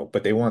to go,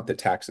 but they want the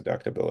tax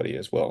deductibility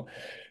as well.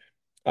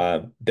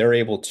 They're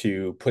able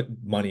to put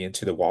money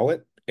into the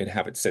wallet and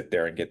have it sit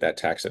there and get that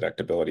tax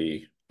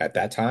deductibility at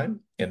that time,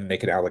 and they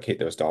can allocate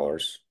those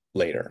dollars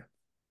later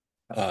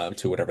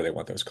to whatever they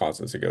want those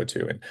causes to go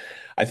to. And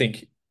I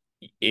think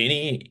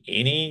any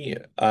any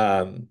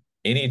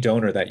any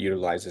donor that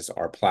utilizes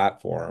our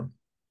platform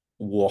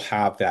will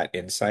have that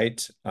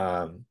insight,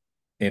 and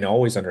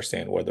always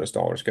understand where those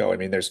dollars go. I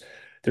mean, there's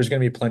going to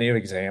be plenty of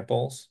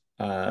examples.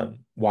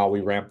 While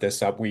we ramp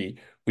this up, we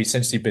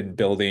essentially been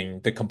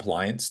building the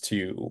compliance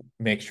to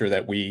make sure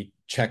that we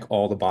check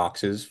all the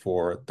boxes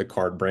for the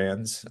card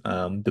brands,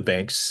 the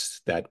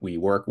banks that we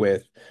work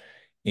with,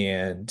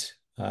 and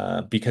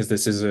because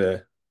this is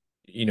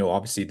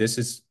obviously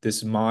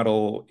this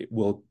model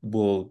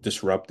will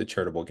disrupt the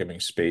charitable giving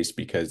space,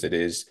 because it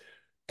is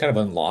kind of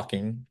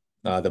unlocking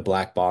the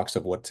black box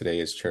of what today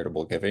is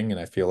charitable giving.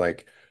 And I feel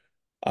like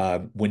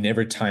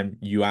whenever time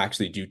you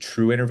actually do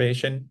true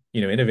innovation,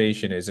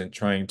 innovation isn't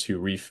trying to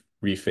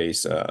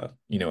reface a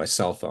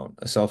cell phone.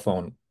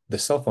 The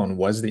cell phone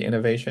was the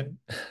innovation.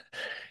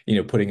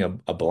 Putting a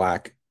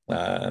black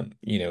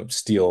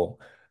steel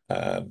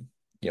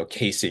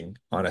casing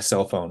on a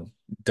cell phone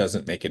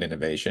doesn't make it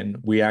innovation.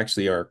 We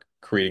actually are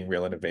creating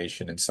real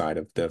innovation inside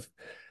of the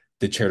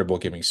charitable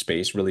giving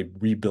space, really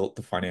rebuilt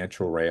the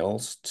financial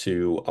rails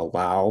to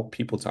allow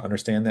people to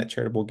understand that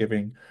charitable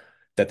giving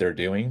that they're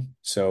doing.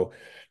 So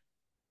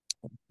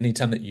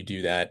anytime that you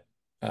do that,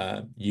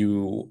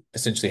 you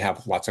essentially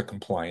have lots of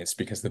compliance,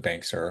 because the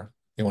banks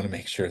they want to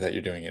make sure that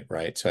you're doing it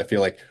right. So I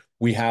feel like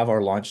we have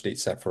our launch date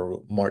set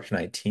for March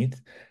 19th,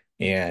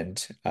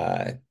 and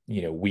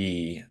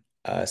we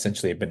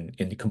essentially have been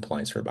in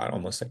compliance for about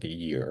almost like a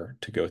year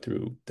to go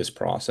through this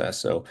process.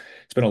 So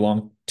it's been a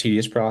long,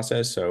 tedious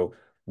process. So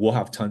we'll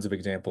have tons of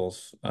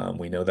examples.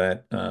 We know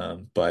that,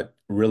 but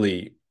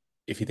really,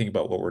 if you think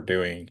about what we're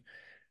doing,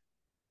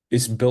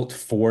 it's built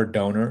for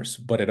donors,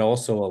 but it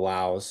also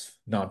allows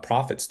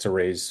nonprofits to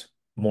raise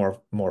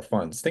more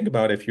funds. Think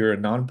about if you're a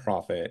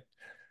nonprofit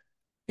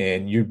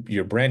and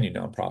you're a brand new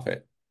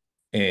nonprofit.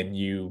 and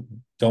you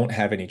don't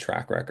have any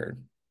track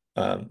record,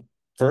 um,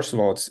 first of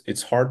all,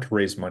 it's hard to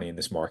raise money in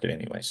this market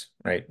anyways,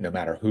 right? No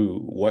matter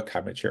what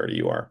kind of charity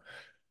you are.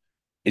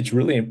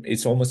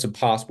 It's almost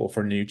impossible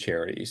for new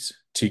charities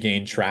to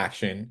gain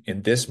traction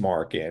in this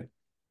market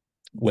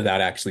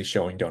without actually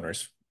showing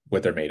donors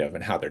what they're made of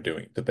and how they're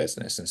doing the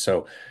business. And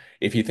so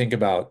if you think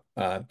about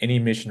any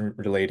mission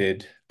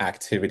related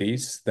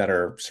activities that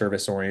are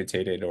service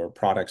orientated or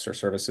products or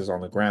services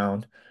on the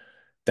ground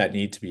that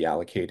need to be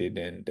allocated,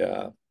 and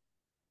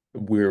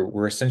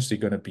we're essentially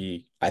going to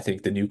be, I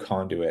think, the new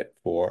conduit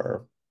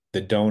for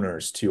the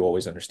donors to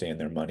always understand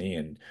their money.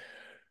 And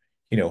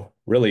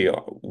really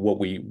what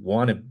we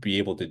want to be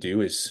able to do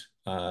is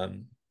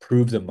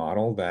prove the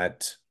model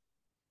that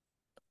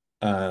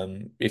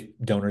if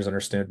donors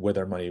understood where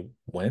their money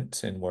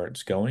went and where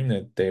it's going,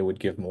 that they would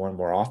give more and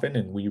more often.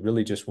 And we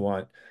really just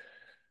want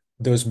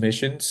those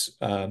missions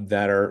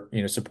that are,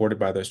 supported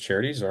by those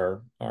charities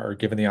are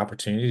given the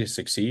opportunity to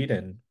succeed,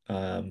 and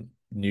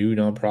new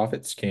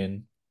nonprofits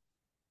can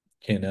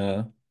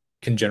uh,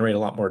 can generate a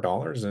lot more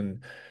dollars,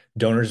 and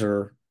donors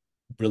are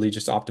really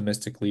just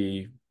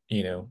optimistically,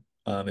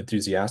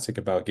 enthusiastic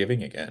about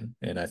giving again.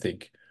 And I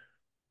think,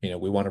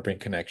 we want to bring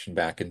connection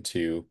back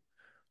into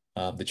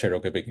the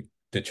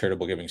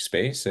charitable giving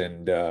space,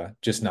 and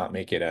just not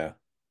make it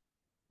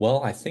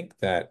well, I think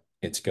that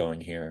it's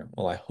going here.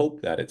 Well, I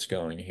hope that it's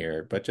going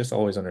here, but just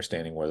always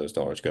understanding where those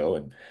dollars go,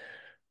 and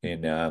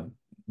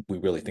we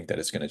really think that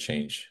it's going to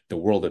change the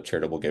world of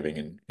charitable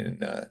giving,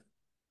 and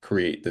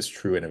create this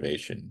true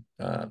innovation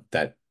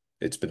that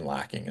it's been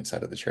lacking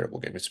inside of the charitable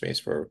giving space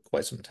for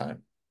quite some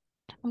time.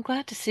 I'm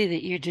glad to see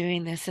that you're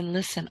doing this. And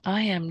listen,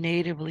 I am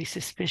natively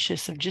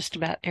suspicious of just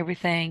about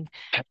everything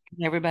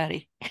and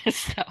everybody.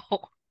 So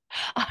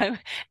I'm,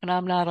 and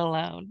I'm not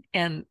alone.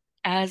 And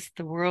as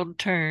the world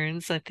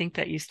turns, I think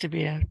that used to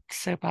be a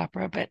soap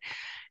opera, but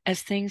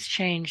as things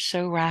change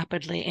so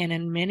rapidly, and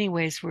in many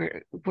ways,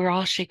 we're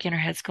all shaking our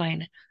heads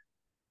going,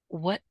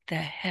 what the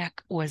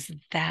heck was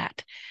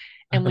that?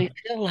 And we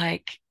feel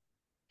like,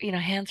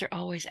 hands are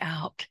always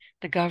out.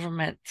 The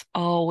government's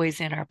always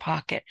in our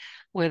pocket.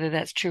 Whether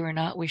that's true or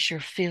not, we sure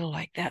feel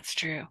like that's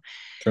true.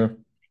 Sure.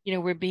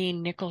 We're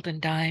being nickeled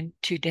and dimed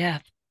to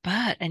death.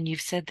 But, and you've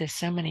said this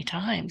so many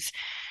times,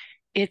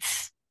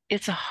 it's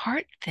it's a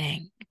heart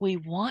thing. We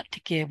want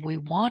to give, we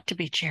want to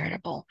be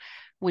charitable,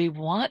 we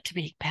want to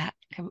be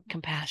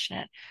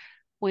compassionate.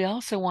 We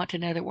also want to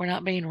know that we're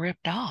not being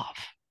ripped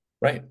off.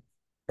 Right.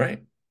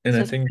 Right. And So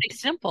I it's think pretty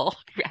simple,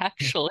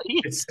 actually.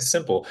 it's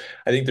simple.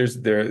 I think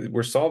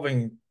we're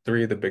solving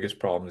three of the biggest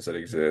problems that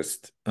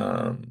exist,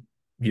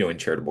 in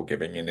charitable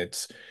giving. And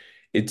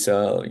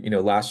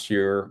last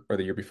year or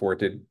the year before it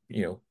did,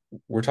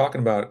 we're talking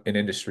about an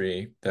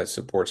industry that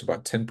supports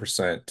about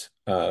 10%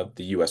 of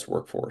the US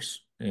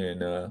workforce,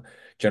 and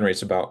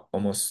generates about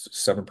almost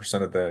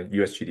 7% of the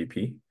US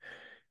GDP.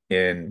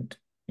 And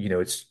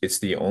it's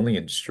the only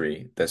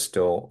industry that's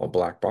still a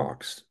black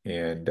box.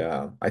 And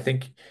I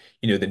think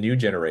the new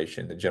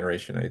generation, the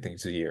generation, I think,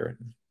 Z, or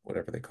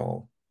whatever they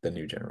call the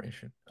new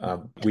generation,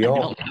 we I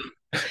all don't know.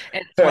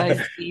 It's why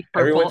Z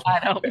purple. everyone's I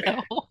don't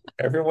know.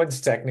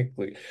 everyone's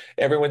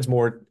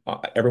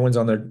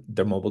on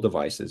their mobile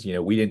devices.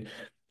 We didn't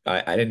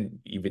I didn't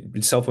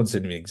even cell phones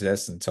didn't even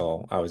exist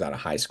until I was out of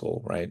high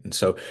school, right? And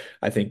so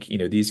I think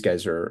these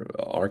guys are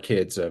our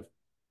kids have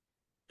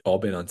all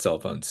been on cell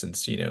phones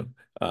since,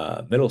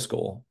 middle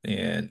school,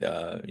 and,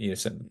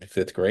 some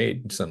fifth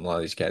grade, a lot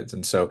of these kids.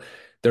 And so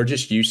they're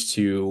just used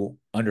to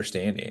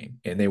understanding,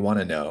 and they want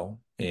to know.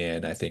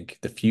 And I think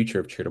the future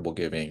of charitable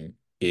giving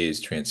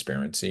is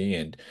transparency.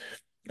 And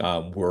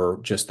we're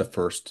the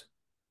first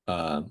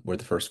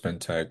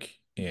fintech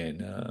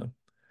in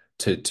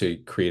to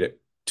create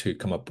it, to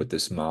come up with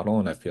this model.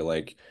 And I feel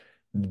like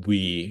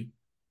we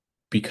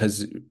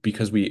because of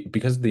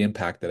the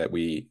impact that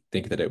we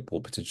think that it will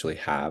potentially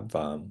have,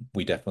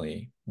 we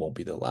definitely won't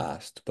be the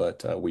last,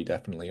 but we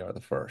definitely are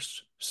the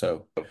first.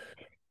 So,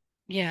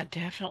 Yeah,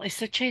 definitely.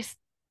 So, Chase,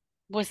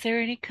 was there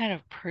any kind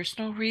of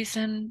personal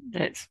reason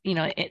that's,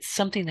 it's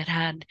something that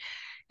had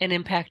an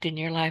impact in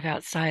your life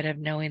outside of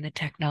knowing the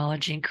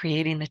technology and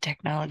creating the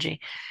technology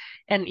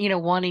and,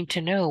 wanting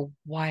to know,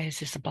 why is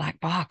this a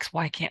black box?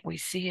 Why can't we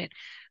see it?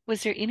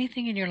 Was there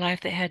anything in your life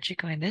that had you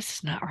going, this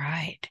is not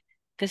right?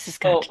 This has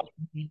got to well,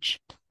 change.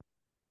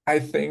 I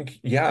think,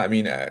 yeah, I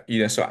mean,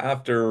 so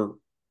after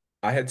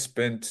I had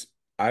spent,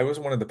 I was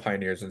one of the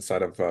pioneers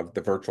inside of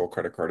the virtual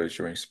credit card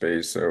issuing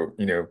space. So,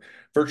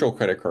 virtual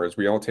credit cards,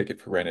 we all take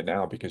it for granted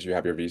now because you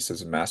have your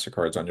Visas and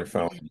MasterCards on your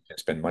phone and you can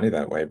spend money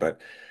that way.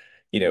 But,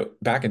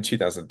 back in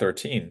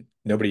 2013,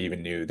 nobody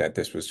even knew that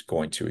this was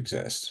going to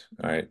exist.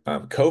 All right.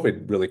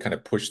 COVID really kind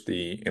of pushed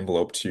the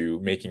envelope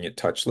to making it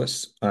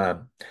touchless.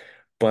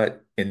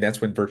 And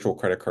that's when virtual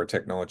credit card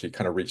technology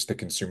kind of reached the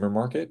consumer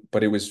market,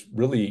 but it was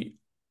really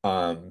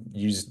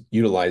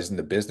utilized in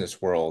the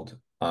business world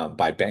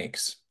by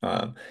banks.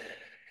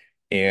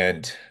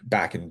 And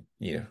back in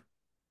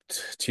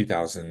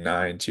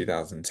 2009,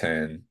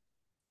 2010,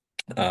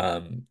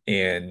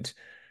 and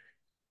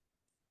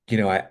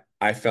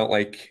I felt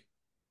like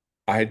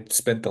I had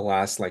spent the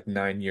last like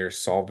 9 years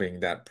solving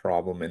that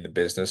problem in the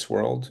business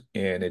world,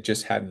 and it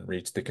just hadn't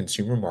reached the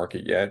consumer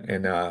market yet.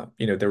 And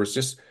there was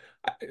just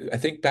I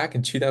think back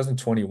in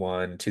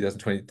 2021,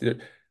 2020,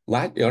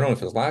 I don't know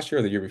if it was last year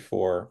or the year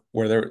before,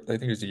 where there I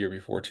think it was the year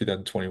before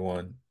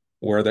 2021,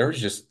 where there was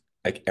just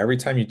like every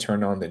time you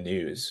turned on the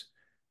news,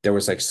 there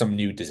was like some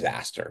new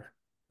disaster,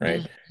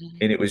 right? Mhm.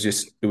 And it was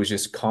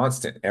just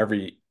constant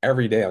every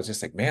day. I was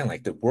just like, man,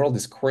 like the world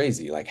is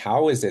crazy. Like,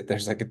 how is it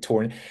there's like a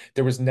tornado?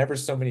 There was never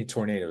so many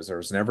tornadoes. There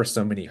was never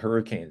so many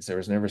hurricanes. There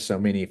was never so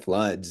many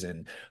floods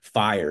and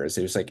fires.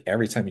 It was like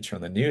every time you turn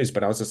on the news.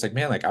 But I was just like,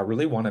 man, like I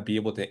really want to be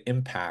able to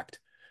impact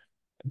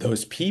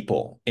those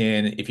people.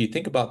 And if you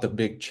think about the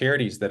big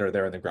charities that are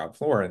there on the ground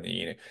floor, and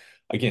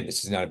again,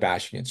 this is not a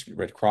bash against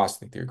Red Cross. I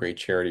think they're a great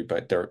charity,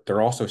 but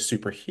they're also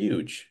super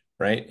huge,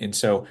 right? And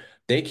so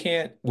they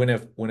can't when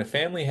a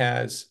family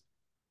has,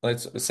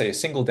 let's say a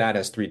single dad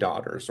has three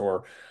daughters,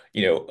 or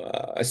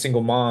a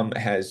single mom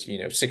has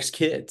six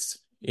kids,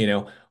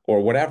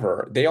 or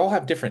whatever. They all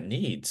have different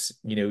needs.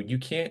 You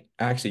can't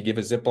actually give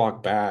a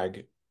Ziploc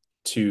bag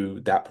to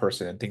that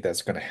person and think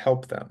that's going to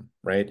help them,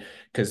 right?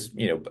 Because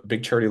a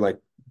big charity like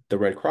the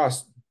Red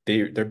Cross,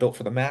 they're built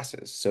for the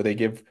masses, so they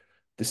give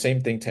the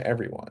same thing to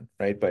everyone,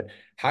 right? But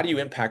how do you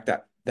impact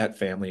that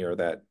family or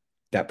that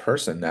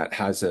person that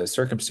has a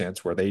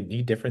circumstance where they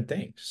need different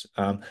things?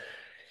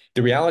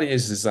 The reality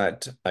is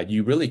that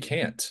you really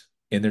can't,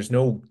 and there's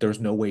no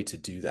way to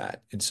do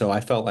that. And so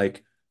I felt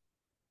like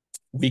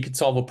we could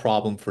solve a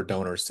problem for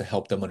donors to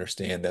help them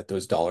understand that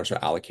those dollars are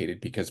allocated,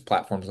 because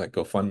platforms like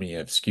GoFundMe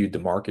have skewed the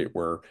market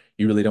where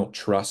you really don't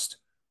trust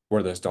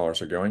where those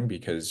dollars are going,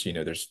 because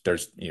there's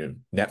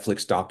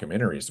Netflix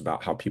documentaries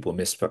about how people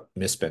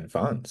misspend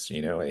funds.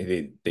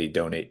 They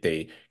donate,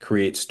 they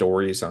create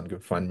stories on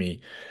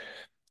GoFundMe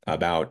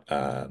about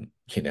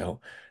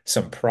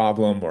some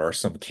problem or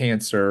some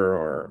cancer,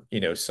 or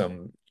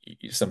some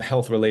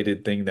health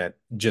related thing that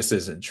just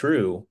isn't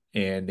true,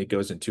 and it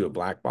goes into a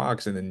black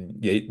box, and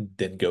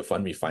then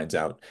GoFundMe finds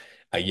out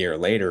a year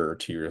later or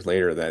 2 years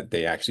later that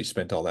they actually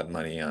spent all that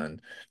money on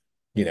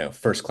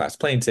first class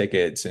plane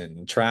tickets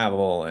and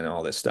travel and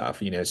all this stuff.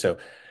 So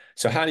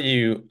how do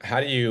you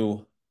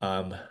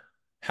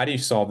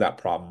solve that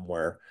problem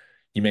where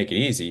you make it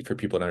easy for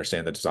people to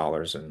understand the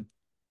dollars, and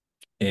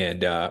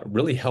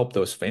really help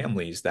those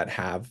families that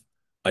have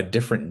a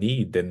different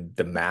need than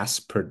the mass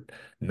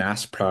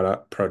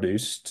product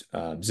produced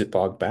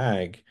Ziploc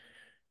bag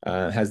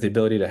has the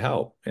ability to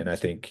help. And I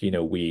think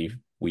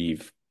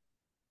we've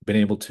been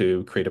able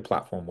to create a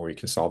platform where we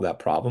can solve that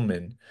problem,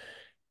 and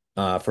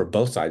for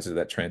both sides of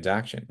that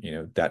transaction.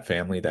 That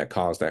family that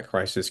caused that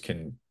crisis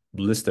can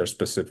list their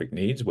specific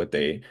needs, what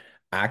they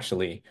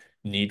actually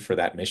need for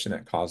that mission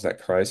that caused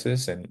that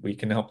crisis. And we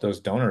can help those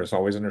donors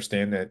always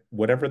understand that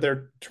whatever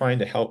they're trying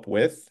to help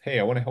with, hey,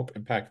 I want to help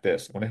impact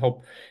this. I want to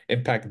help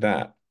impact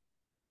that.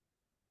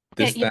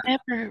 Yeah, This, you that,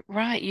 never,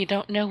 right. You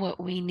don't know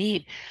what we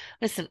need.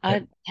 Listen,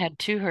 right, I had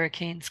two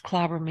hurricanes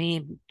clobber me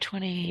in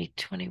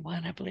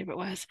 2021, I believe it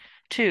was.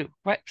 Two,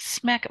 right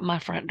smack at my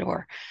front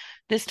door.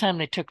 This time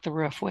they took the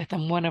roof with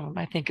them. One of them,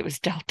 I think it was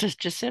Delta's,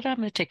 just said, I'm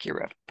going to take your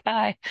roof.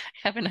 Bye.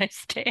 Have a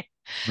nice day.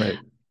 right,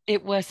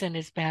 It wasn't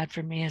as bad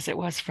for me as it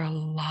was for a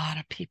lot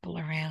of people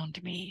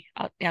around me.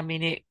 I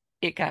mean,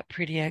 it got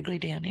pretty ugly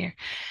down here.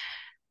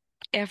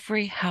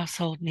 Every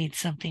household needs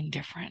something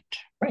different.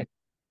 right.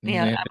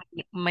 Yeah, And, I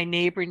mean, my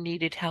neighbor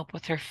needed help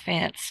with her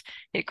fence.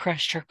 It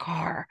crushed her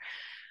car.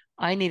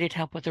 I needed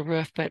help with the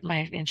roof, but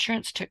my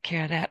insurance took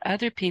care of that.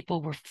 Other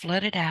people were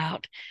flooded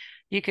out.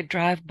 You could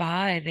drive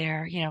by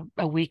there,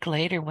 a week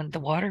later when the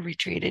water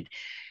retreated,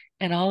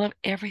 and all of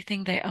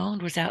everything they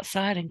owned was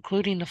outside,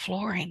 including the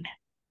flooring.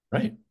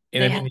 right.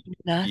 And They I had mean,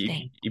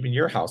 nothing even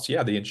your house,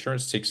 yeah, the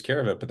insurance takes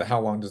care of it, but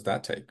how long does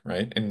that take,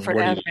 right? And where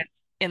do forever. you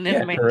And then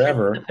Yeah, my insurance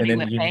forever. And company then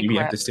went you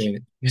have to bankrupt. stay in Yeah,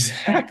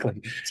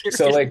 exactly.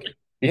 So like, seriously.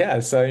 yeah,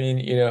 so I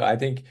mean, I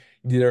think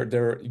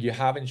there you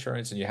have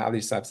insurance and you have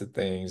these types of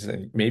things,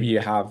 and maybe you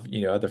have,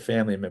 other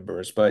family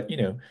members, but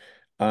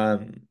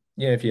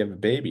if you have a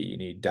baby, you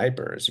need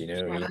diapers, you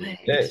need Right.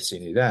 this, you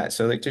need that.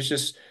 So like there's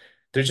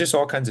just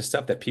all kinds of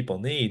stuff that people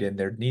need, and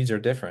their needs are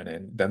different,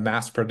 and the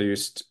mass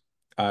produced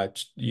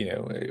and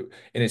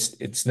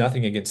it's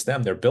nothing against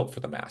them. They're built for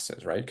the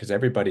masses, right? Because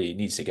everybody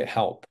needs to get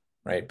help,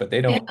 right? But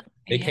Yeah,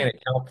 they yeah, can't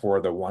account for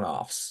the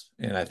one-offs.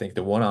 And I think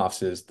the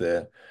one-offs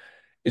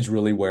is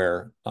really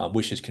where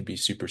wishes can be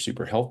super,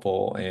 super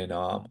helpful, and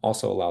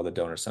also allow the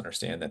donors to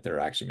understand that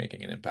they're actually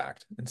making an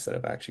impact instead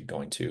of actually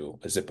going to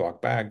a Ziploc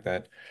bag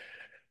that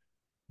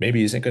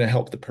maybe isn't going to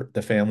help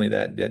the family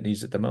that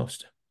needs it the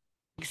most.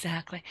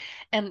 exactly.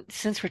 And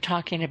since we're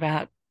talking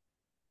about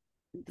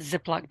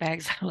Ziploc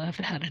bags, I love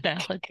that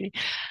analogy.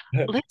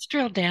 Let's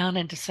drill down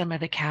into some of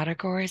the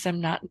categories. I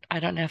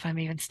don't know if I'm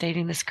even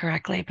stating this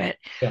correctly, but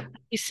Yeah,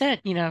 you said,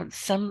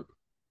 some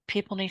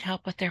people need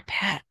help with their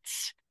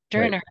pets.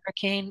 During right, a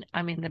hurricane,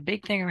 I mean, the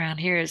big thing around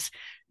here is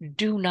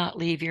do not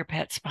leave your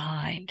pets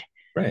behind.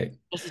 right.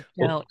 Just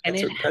Well, don't. And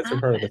pets it are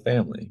part of happened. the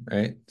family,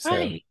 right? So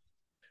Right.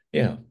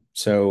 yeah.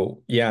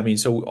 So yeah, I mean,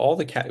 so all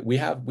the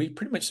we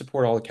pretty much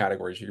support all the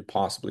categories you could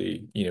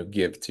possibly,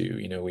 give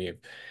to. We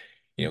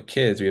have,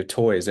 kids, we have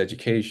toys,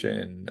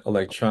 education,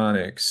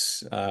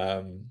 electronics,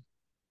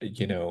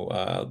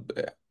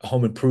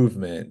 home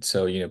improvement.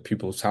 So,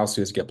 people's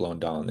houses get blown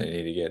down. They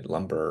need to get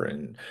lumber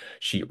and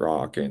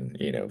sheetrock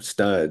and,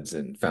 studs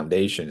and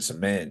foundation,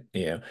 cement,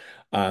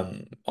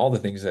 all the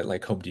things that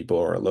like Home Depot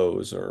or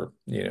Lowe's or,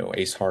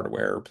 Ace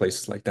Hardware or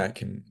places like that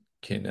can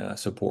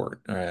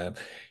support.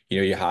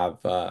 You have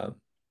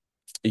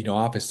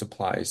office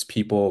supplies.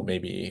 People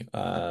maybe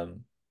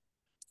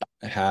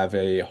have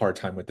a hard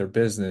time with their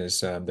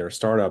business. They're a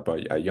startup,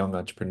 a young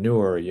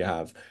entrepreneur. You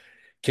have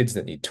kids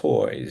that need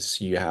toys.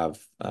 You have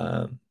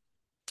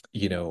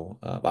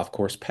of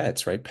course,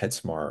 pets, right?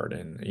 PetSmart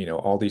and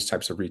all these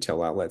types of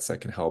retail outlets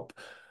that can help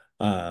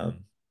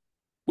um,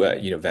 well,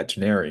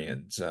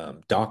 veterinarians,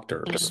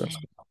 doctors, Mhm.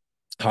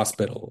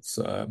 hospitals.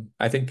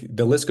 I think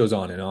the list goes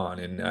on and on.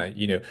 And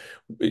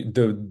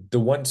the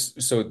ones.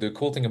 So the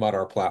cool thing about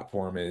our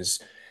platform is,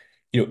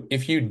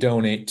 if you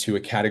donate to a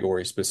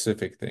category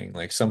specific thing,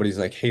 like somebody's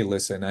like, hey,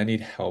 listen, I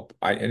need help.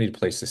 I need a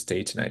place to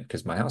stay tonight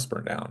because my house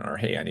burned down, or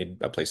hey, I need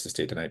a place to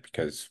stay tonight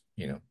because,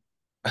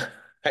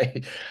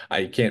 I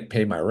I can't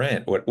pay my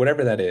rent,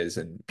 whatever that is,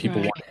 and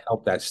people want Right. to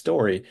help that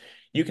story,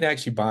 you can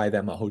actually buy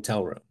them a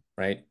hotel room,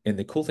 right? And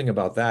the cool thing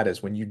about that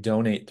is when you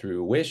donate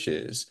through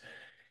Wishes,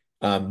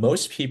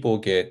 most people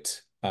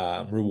get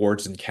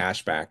rewards and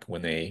cash back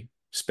when they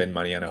spend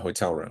money on a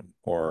hotel room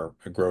or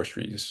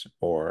groceries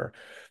or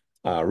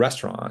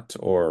restaurant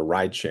or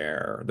ride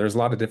share. There's a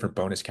lot of different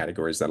bonus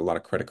categories that a lot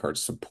of credit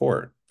cards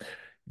support.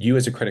 You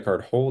as a credit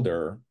card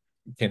holder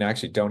can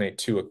actually donate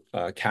to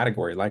a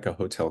category like a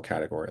hotel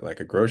category,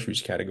 like a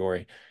groceries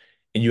category,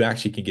 and you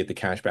actually can get the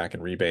cash back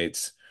and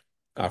rebates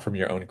from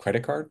your own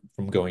credit card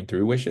from going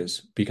through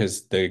Wishes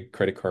because the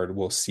credit card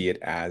will see it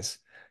as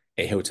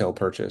a hotel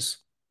purchase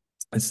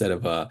instead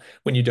of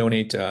when you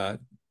donate to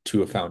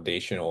a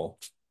foundational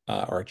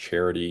or a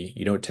charity,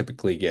 you don't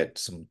typically get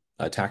some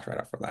tax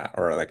write-off for that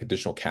or like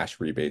additional cash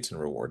rebates and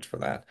rewards for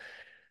that.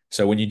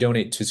 So when you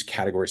donate to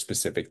category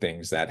specific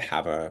things that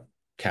have a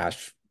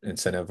cash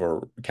incentive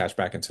or cash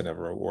back incentive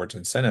or rewards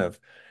incentive,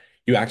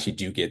 you actually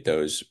do get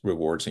those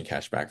rewards and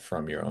cash back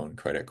from your own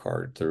credit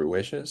card through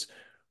Wishes,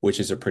 which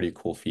is a pretty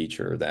cool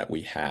feature that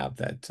we have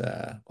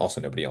that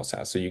also nobody else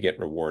has. So you get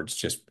rewards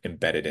just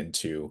embedded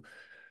into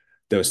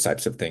those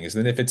types of things.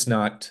 And if it's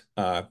not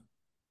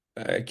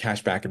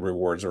cash back and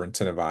rewards or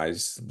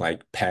incentivized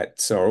like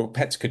pets, so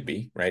pets could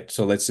be, right?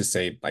 So let's just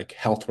say like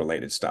health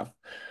related stuff.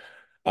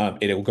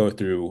 It will go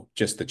through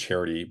just the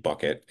charity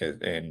bucket,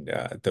 and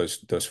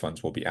those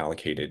funds will be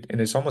allocated. And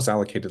it's almost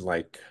allocated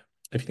like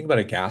if you think about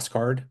a gas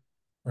card,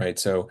 right?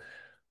 So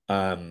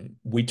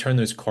we turn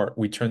those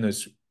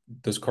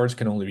cards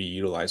can only be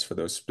utilized for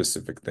those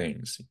specific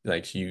things.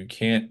 Like you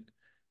can't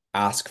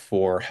ask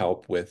for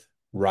help with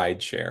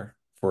ride share,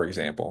 for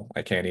example.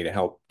 Like, hey, I need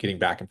help getting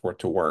back and forth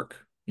to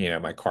work.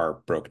 My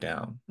car broke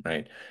down,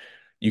 right?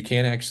 You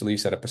can't actually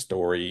set up a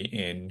story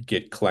and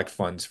collect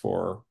funds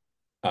for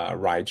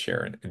ride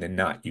share and then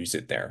not use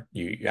it there.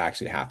 You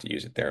actually have to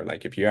use it there.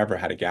 Like if you ever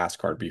had a gas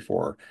card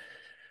before,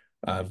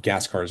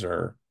 gas cards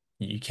are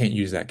you can't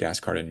use that gas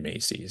card in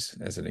Macy's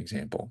as an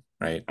example,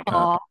 right?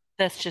 Oh,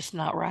 that's just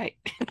not right.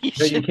 You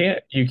No, you should.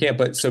 can't. You can't.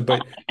 But if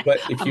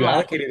I'm you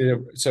laughing. allocated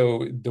it,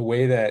 so the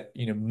way that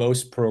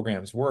most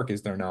programs work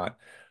is they're not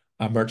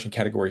merchant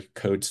category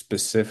code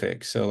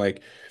specific. So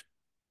like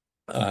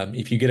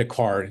if you get a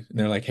card and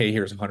they're like, hey,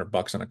 here's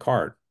 $100 on a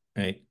card,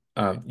 right?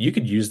 You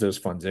could use those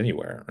funds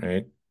anywhere,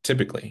 right?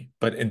 Typically,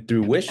 but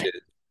through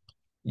Wishes,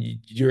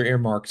 you're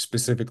earmarked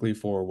specifically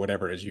for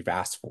whatever it is you've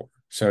asked for.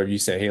 So if you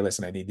say, hey,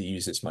 listen, I need to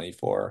use this money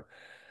for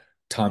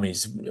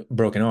Tommy's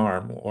broken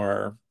arm,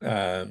 or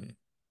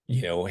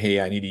hey,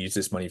 I need to use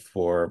this money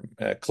for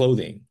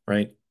clothing,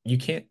 right? You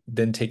can't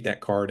then take that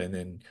card and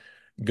then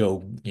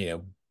go,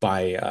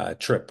 buy a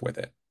trip with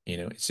it.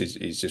 It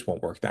just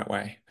won't work that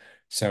way.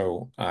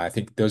 So I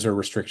think those are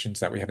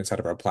restrictions that we have inside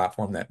of our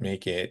platform that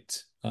make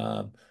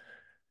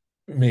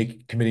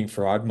committing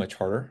fraud much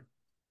harder,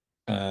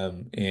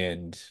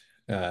 and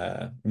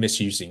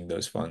misusing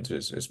those funds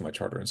is much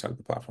harder inside of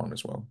the platform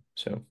as well.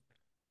 So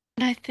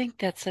And I think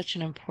that's such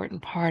an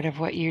important part of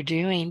what you're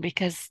doing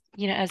because,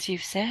 as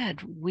you've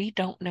said, we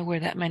don't know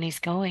where that money's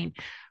going.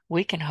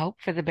 We can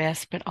hope for the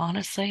best, but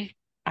honestly,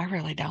 I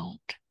really don't.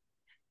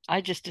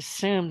 I just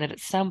assume that at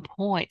some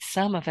point,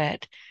 some of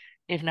it,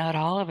 if not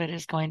all of it,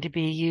 is going to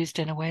be used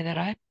in a way that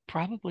I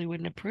probably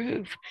wouldn't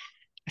approve.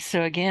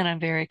 So again, I'm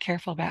very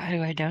careful about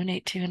who I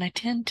donate to, and I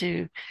tend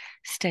to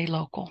stay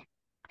local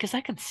because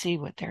I can see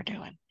what they're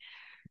doing.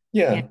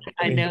 yeah,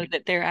 I I know mean,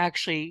 that they're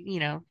actually,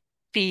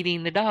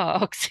 feeding the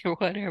dogs or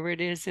whatever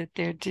it is that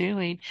they're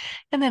doing.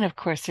 And then, of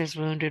course, there's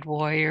Wounded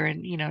Warrior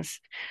and,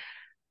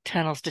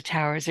 Tunnels to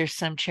Towers. There's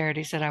some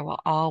charities that I will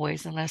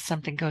always, unless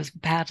something goes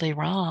badly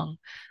wrong,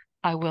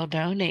 I will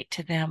donate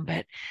to them.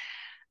 But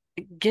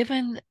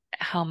given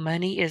how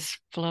money is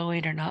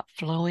flowing or not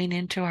flowing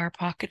into our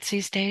pockets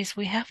these days,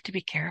 we have to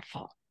be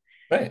careful.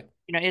 right.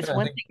 It's I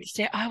one think, thing to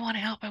say, I want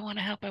to help, I want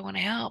to help, I want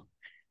to help.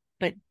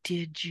 But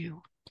did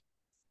you?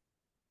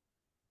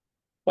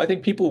 well, I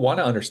think people want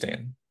to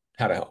understand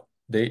how to help.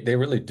 They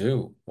really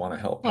do want to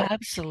help. Well,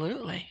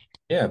 absolutely.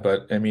 Yeah,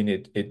 but I mean,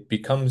 it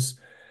becomes,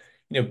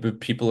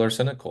 but people are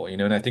cynical,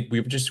 and I think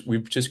we've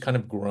just kind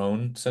of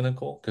grown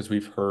cynical because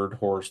we've heard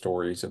horror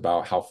stories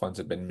about how funds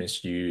have been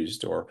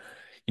misused, or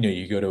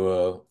you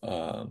go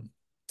to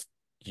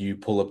you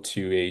pull up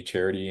to a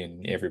charity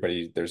and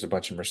there's a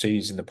bunch of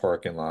Mercedes in the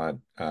parking lot,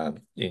 and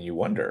you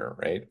wonder,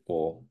 right?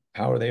 Well,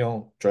 how are they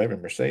all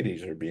driving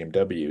Mercedes or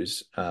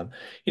BMWs? And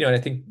I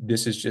think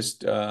this is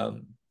just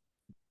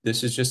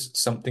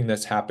something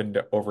that's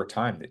happened over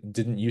time. It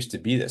didn't used to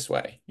be this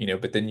way,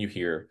 but then you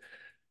hear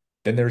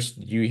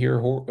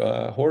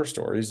horror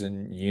stories,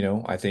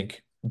 and I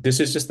think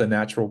this is just the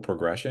natural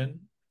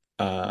progression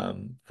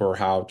for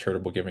how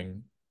charitable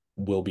giving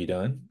will be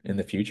done in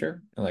the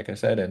future. And like I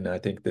said, and I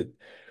think that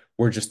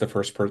we're just the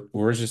first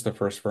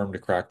firm to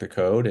crack the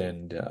code,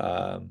 and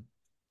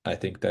I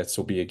think that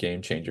will be a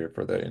game changer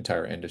for the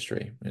entire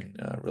industry and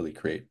really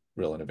create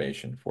real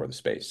innovation for the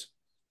space.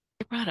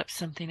 You brought up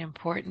something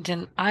important,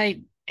 and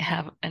I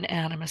have an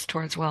animus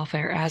towards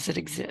welfare as it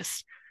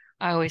exists.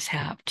 I always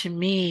have. To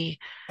me,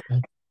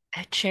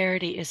 a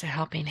charity is a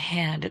helping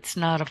hand. It's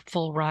not a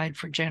full ride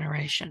for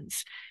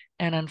generations.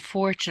 And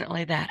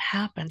unfortunately, that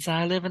happens.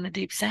 I live in the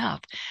deep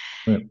South.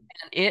 Right.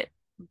 And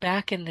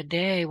back in the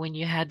day when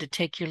you had to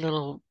take your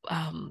little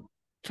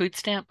food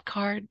stamp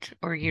card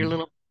or your Mhm.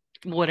 little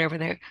whatever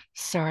there.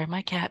 Sorry,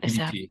 my cat is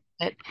having EBT.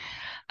 it.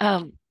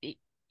 Um,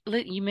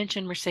 you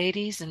mentioned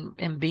Mercedes and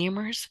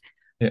Beamers.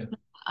 Yeah.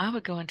 I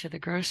would go into the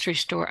grocery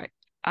store.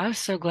 I was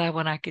so glad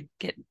when I could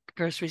get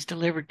groceries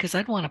delivered because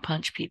I'd want to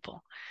punch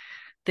people.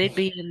 They'd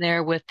be in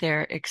there with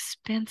their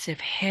expensive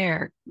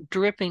hair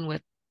dripping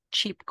with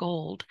cheap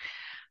gold,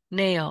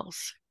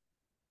 nails,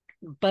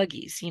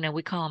 buggies.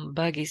 We call them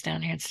buggies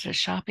down here instead of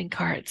shopping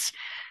carts.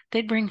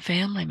 They'd bring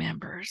family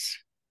members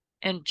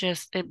and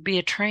just it'd be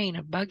a train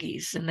of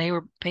buggies, and they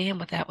were paying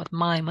with that with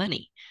my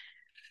money.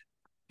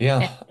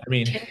 And Yeah. I it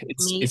mean, ticked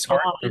it's me it's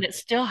hard off, and to, it's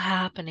still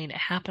happening. It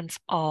happens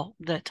all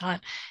the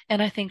time.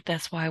 And I think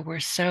that's why we're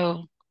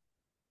so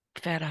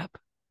fed up.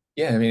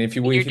 yeah, I mean, if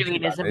you What well, you're if you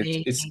think doing is about it,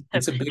 it's amazing. So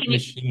it's a big can you,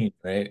 machine,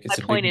 right? my It's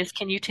a point big is,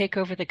 can you take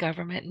over the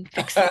government and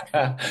fix it?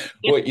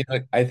 Well,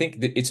 I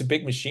think that it's a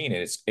big machine,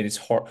 and it's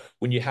hard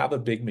when you have a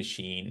big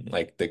machine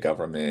like the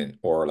government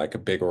or like a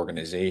big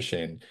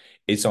organization.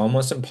 It's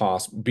almost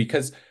impossible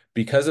because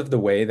of the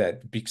way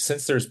that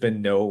since there's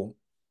been no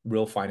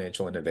real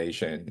financial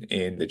innovation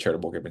in the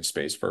charitable giving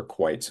space for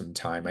quite some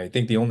time. I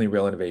think the only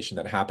real innovation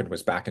that happened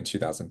was back in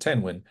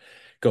 2010 when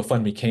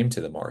GoFundMe came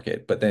to the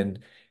market. But then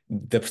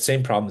the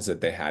same problems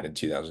that they had in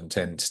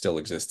 2010 still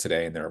exist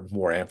today, and they're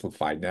more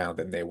amplified now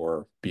than they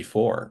were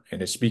before.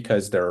 And it's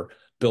because they're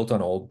built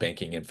on old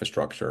banking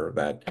infrastructure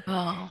that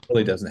Oh,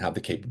 really doesn't have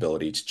the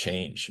capability to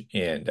change.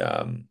 And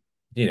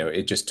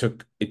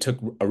it took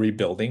a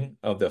rebuilding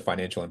of the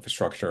financial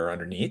infrastructure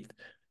underneath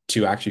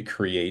to actually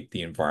create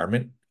the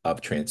environment of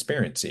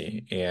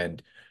transparency.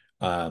 And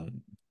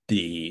um,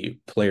 the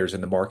players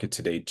in the market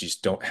today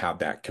just don't have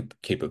that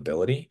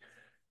capability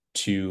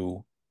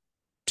to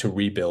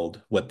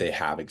rebuild what they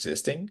have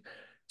existing.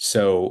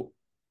 So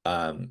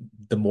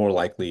the more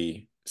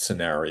likely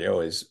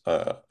scenario is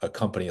a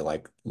company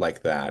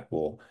like that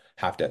will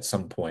have to at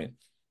some point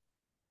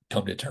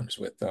come to terms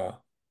with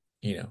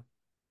you know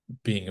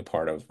being a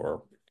part of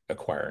or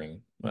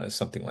acquiring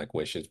something like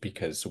Wishes,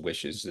 because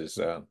Wishes is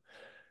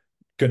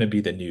going to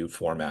be the new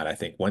format. I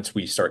think once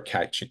we start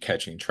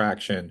catching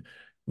traction,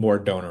 more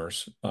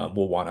donors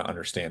will want to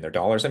understand their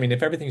dollars. I mean,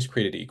 if everything's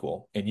created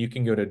equal, and if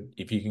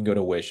you can go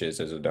to Wishes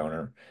as a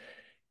donor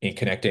and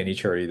connect to any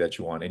charity that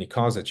you want, any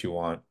cause that you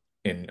want,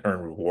 and earn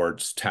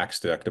rewards, tax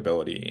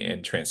deductibility,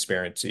 and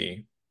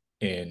transparency.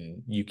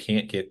 And you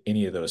can't get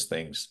any of those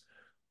things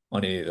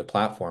on any of the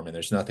platform, and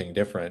there's nothing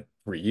different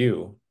for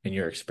you in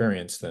your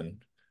experience, then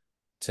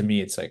to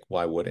me, it's like,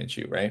 why wouldn't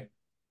you, right?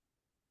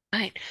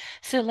 right.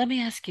 So let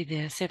me ask you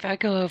this. If I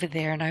go over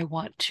there and I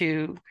want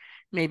to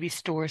maybe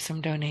store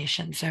some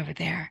donations over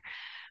there,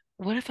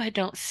 what if I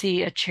don't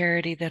see a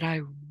charity that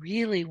I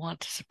really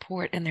want to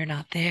support and they're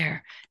not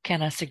there?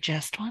 Can I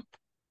suggest one?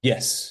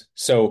 Yes.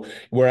 So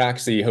we're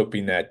actually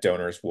hoping that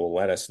donors will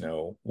let us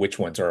know which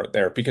ones are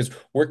there, because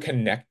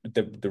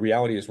the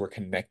reality is we're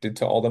connected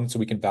to all of them, so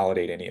we can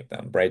validate any of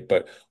them, right?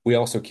 But we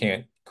also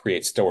can't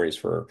create stories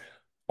for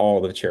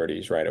all the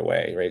charities right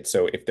away, right?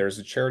 So if there's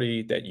a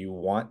charity that you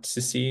want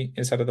to see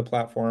inside of the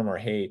platform, or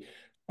hey,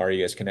 are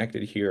you guys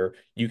connected here?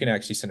 You can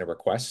actually send a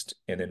request,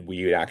 and then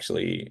we would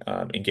actually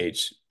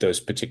engage those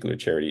particular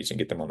charities and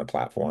get them on the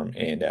platform.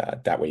 And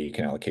that way you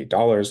can allocate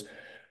dollars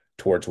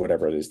towards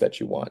whatever it is that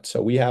you want.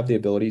 So we have the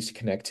abilities to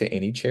connect to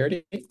any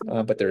charity,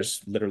 but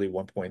there's literally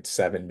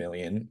 1.7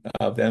 million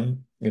of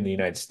them in the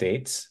United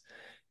States.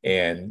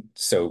 And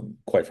so,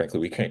 quite frankly,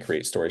 we can't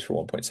create stories for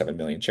 1.7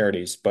 million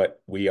charities, but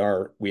we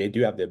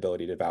do have the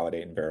ability to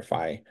validate and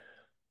verify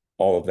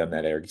all of them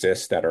that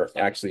exist that are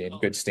actually in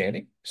good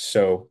standing.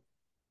 So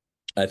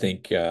I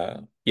think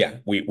Yeah,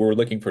 we're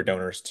looking for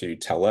donors to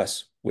tell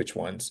us which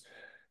ones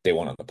they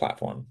want on the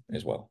platform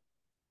as well.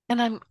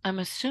 And I'm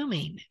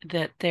assuming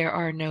that there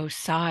are no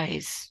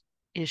size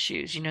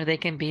issues. They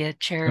can be a No.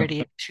 charity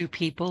of two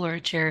people or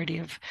a charity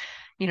of,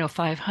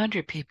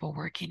 500 people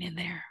working in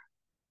there.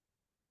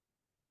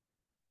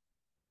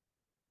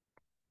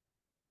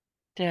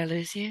 Did I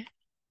lose you?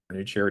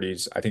 New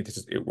charities, I think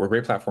we're a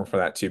great platform for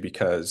that too,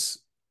 because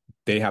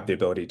they have the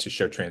ability to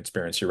show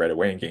transparency right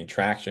away and gain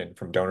traction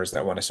from donors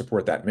that want to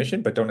support that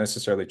mission, but don't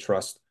necessarily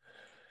trust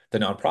the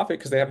nonprofit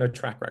because they have no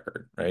track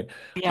record, right?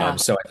 Yeah,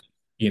 So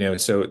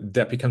so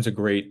that becomes a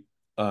great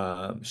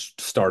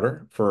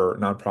starter for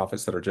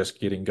nonprofits that are just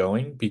getting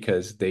going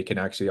because they can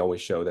actually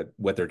always show that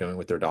what they're doing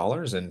with their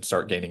dollars and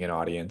start gaining an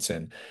audience.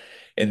 And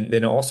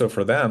then also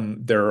for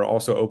them, they're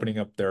also opening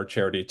up their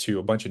charity to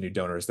a bunch of new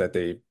donors that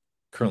they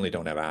currently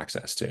don't have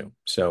access to.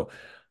 So,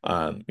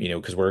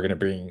 because we're going to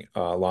bring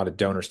a lot of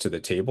donors to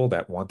the table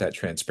that want that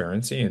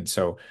transparency. And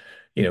so,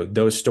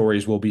 those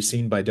stories will be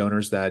seen by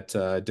donors that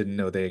didn't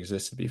know they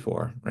existed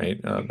before,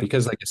 right?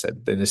 Because, like I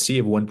said, in a sea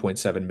of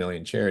 1.7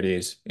 million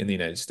charities in the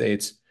United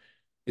States,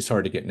 it's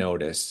hard to get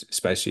noticed,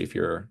 especially if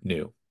you're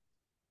new.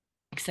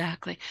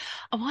 exactly.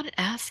 I want to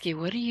ask you,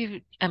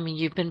 I mean,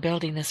 you've been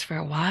building this for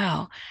a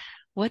while.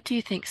 What do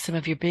you think some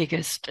of your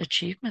biggest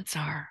achievements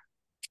are?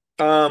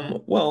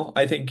 Well,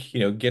 I think,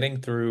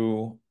 getting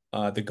through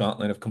the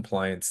gauntlet of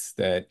compliance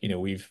that,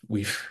 we've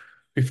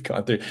we've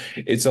gone through,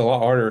 it's a lot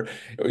harder.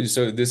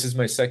 So this is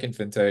my second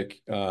fintech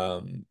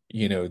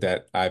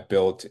that I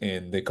built,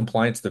 and the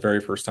compliance the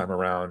very first time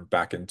around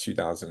back in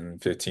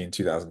 2015,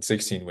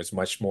 2016 was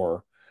much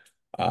more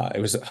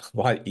it was a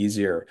lot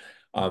easier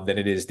than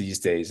it is these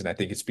days. And I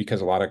think it's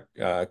because a lot of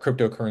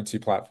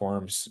cryptocurrency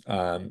platforms,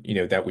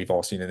 that we've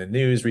all seen in the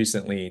news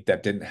recently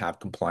that didn't have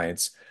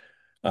compliance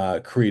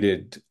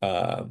created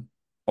a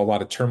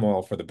lot of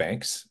turmoil for the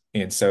banks.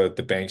 And so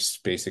the banks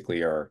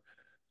basically are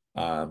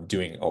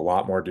doing a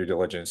lot more due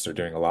diligence. They're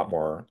doing a lot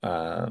more,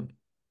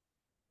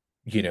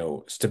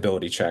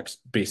 stability checks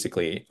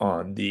basically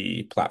on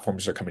the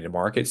platforms that are coming to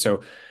market.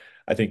 So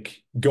I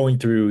think going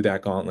through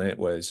that gauntlet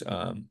was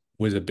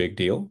a big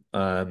deal.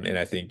 And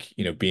I think,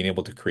 being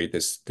able to create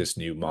this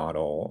new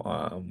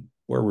model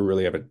where we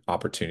really have an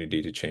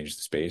opportunity to change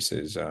the space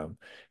is a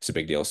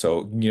big deal.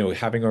 So,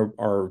 having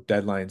our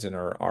deadlines and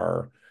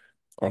our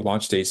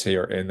launch dates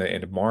here in the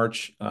end of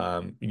March,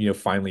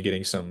 finally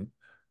getting some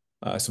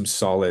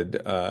solid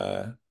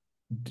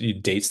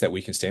dates that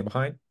we can stand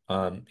behind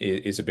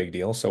is a big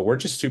deal. So we're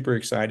just super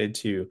excited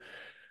to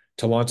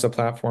launch the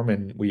platform,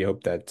 and we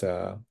hope that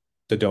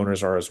the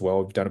donors are as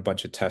well. We've done a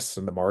bunch of tests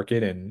in the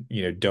market, and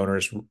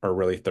donors are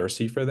really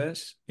thirsty for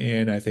this.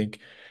 And I think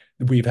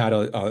we've had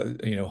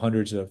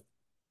hundreds of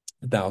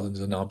thousands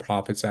of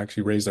nonprofits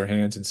actually raise their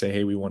hands and say,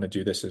 "Hey, we want to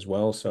do this as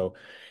well." So,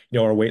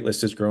 our wait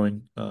list is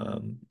growing,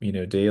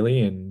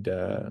 daily, and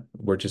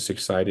we're just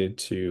excited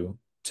to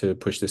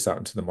push this out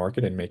into the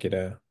market and make it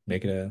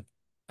a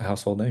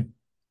household name.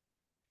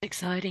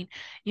 Exciting.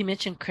 You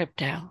mentioned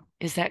crypto.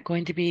 Is that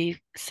going to be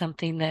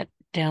something that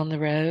down the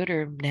road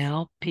or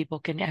now people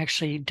can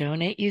actually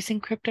donate using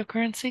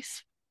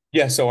cryptocurrencies?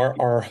 Yeah, so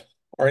our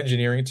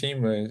engineering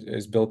team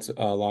has built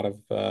a lot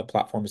of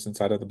platforms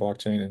inside of the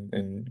blockchain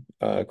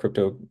and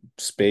crypto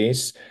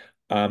space.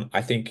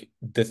 I think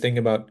the thing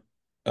about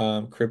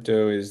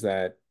crypto is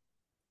that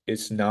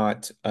it's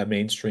not a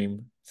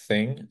mainstream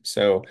thing.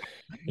 So,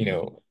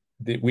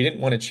 we didn't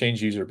want to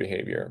change user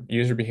behavior.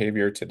 User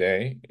behavior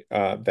today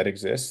that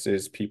exists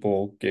is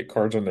people get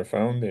cards on their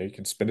phone. They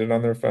can spend it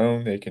on their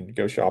phone. They can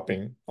go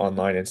shopping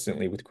online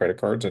instantly with credit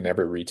cards, and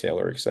every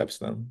retailer accepts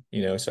them.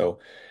 So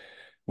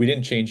we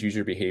didn't change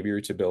user behavior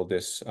to build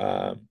this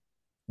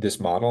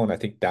model, and I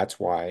think that's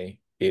why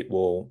it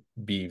will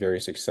be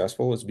very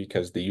successful is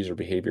because the user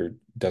behavior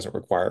doesn't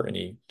require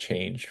any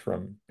change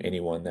from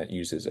anyone that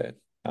uses it.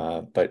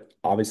 But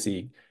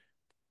obviously,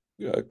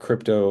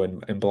 crypto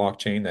and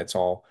blockchain, that's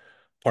all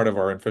part of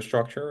our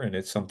infrastructure, and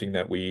it's something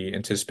that we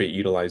anticipate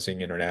utilizing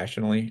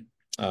internationally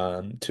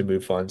to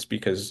move funds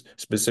because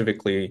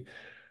specifically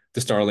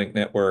the Starlink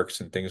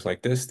networks and things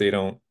like this, they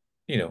don't,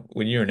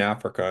 when you're in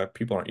Africa,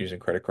 people aren't using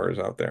credit cards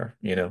out there,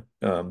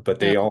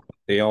 but No,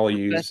 they all US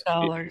use it.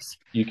 dollars.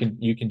 You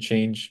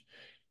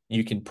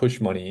can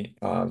push money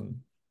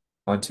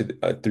onto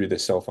through the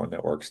cell phone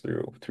networks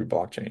through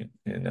blockchain,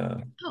 and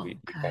Oh, we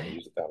kind of okay.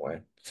 use it that way.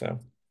 So.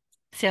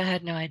 See, I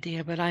had no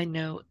idea, but I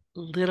know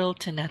little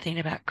to nothing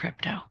about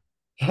crypto.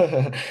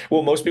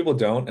 Well, most people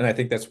don't, and I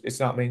think it's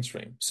not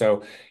mainstream.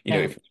 So, No.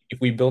 if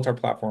we built our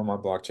platform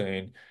on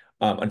blockchain,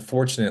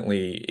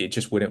 unfortunately, it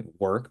just wouldn't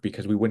work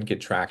because we wouldn't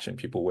get traction.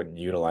 People wouldn't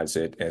utilize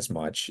it as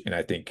much, and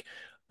I think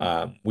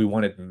we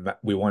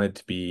wanted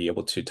to be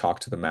able to talk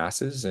to the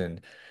masses,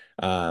 and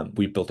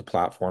we built a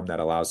platform that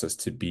allows us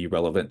to be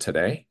relevant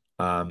today,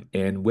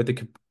 and with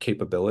the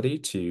capability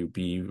to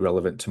be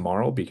relevant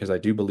tomorrow, because I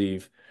do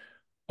believe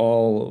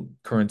all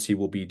currency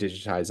will be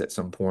digitized at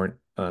some point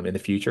in the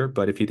future.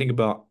 But if you think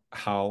about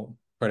how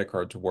credit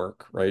cards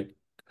work, right?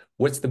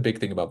 What's the big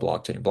thing about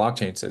blockchain?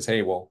 Blockchain says,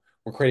 hey, well,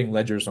 we're creating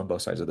ledgers on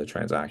both sides of the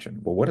transaction.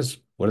 Well, what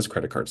does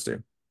credit cards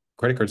do?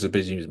 Credit cards have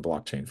been using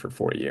blockchain for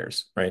 40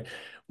 years, right?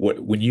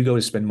 When you go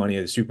to spend money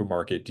at the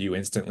supermarket, do you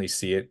instantly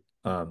see it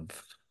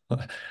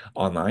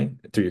online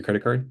through your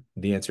credit card?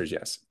 The answer is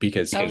yes,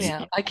 because Oh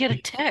yeah, I get a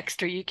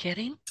text. Are you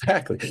kidding?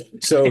 exactly.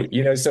 So,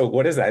 so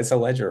what is that? It's a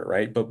ledger,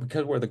 right? But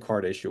because we're the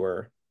card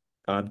issuer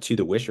to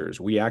the wishers,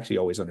 we actually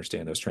always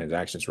understand those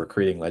transactions. We're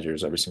creating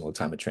ledgers every single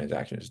time a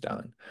transaction is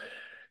done.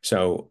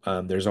 So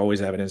there's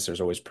always evidence, there's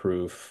always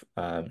proof,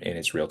 and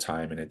it's real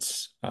time and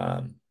it's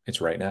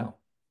right now.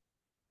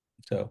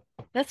 So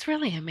That's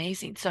really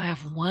amazing. So I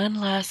have one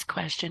last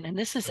question, and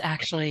this is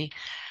actually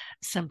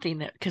something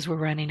that, because we're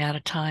running out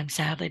of time,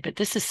 sadly, but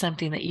this is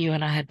something that you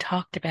and I had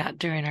talked about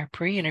during our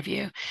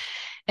pre-interview.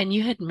 And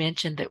you had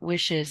mentioned that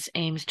Wishes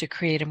aims to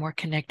create a more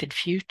connected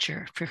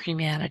future for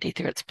humanity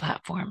through its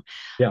platform.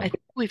 yeah. I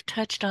think we've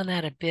touched on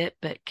that a bit,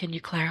 but can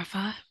you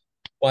clarify?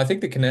 Well, I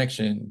think the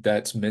connection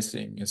that's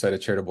missing inside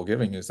of charitable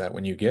giving is that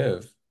when you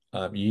give,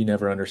 you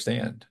never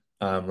understand,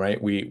 right?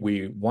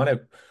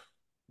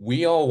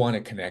 We all want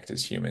to connect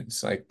as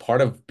humans. Like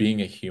part of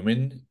being a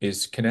human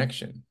is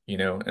connection,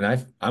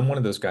 and I'm one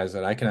of those guys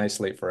that I can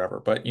isolate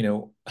forever. But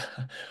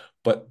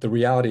but the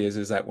reality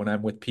is that when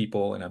I'm with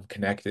people and I'm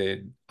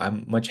connected,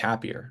 I'm much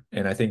happier.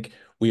 And I think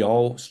we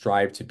all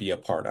strive to be a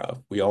part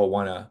of. We all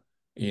want to,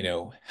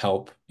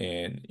 help,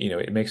 and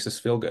it makes us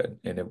feel good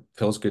and it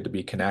feels good to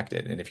be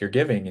connected. And if you're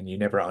giving and you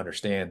never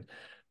understand,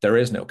 there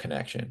is no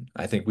connection.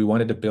 I think we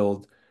wanted to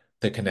build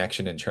the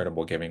connection in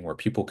charitable giving where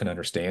people can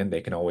understand,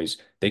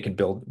 we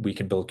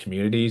can build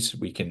communities,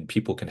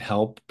 people can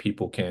help,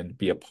 people can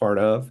be a part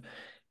of,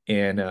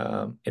 and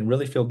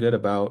really feel good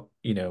about,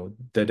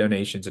 the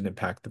donations and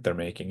impact that they're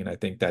making. And I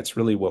think that's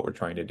really what we're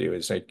trying to do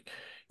is like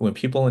when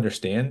people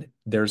understand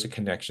there's a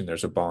connection,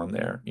 there's a bond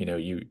there.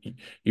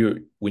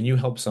 When you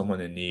help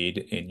someone in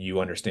need and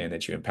you understand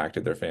that you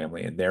impacted their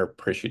family and they're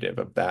appreciative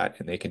of that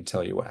and they can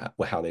tell you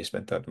how they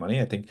spent that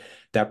money, I think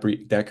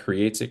that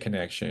creates a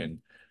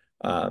connection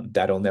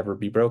that'll never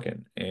be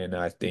broken. And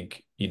I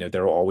think,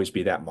 there will always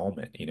be that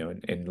moment,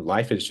 and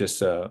life is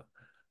just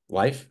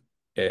life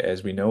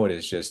as we know it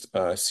is just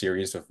a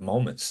series of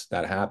moments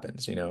that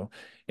happens,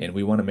 and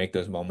we want to make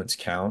those moments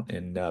count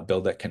and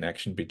build that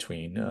connection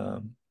between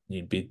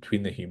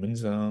the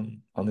humans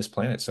on this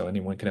planet so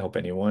anyone can help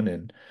anyone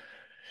and,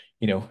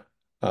 you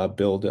know,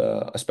 build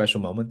a special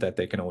moment that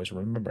they can always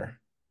remember.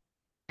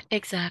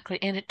 Exactly.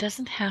 And it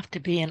doesn't have to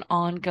be an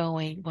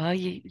ongoing, well,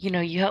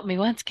 you helped me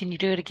once, can you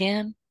do it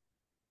again?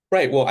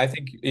 Right. Well, I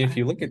think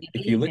Maybe,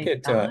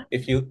 maybe not.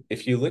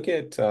 if you look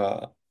at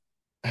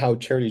how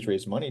charities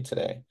raise money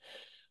today,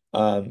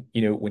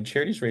 when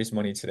charities raise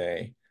money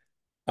today,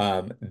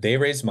 they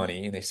raise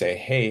money and they say,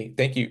 "Hey,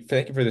 thank you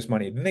for this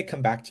money." Then they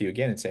come back to you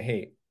again and say,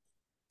 "Hey,"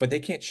 but they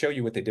can't show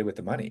you what they did with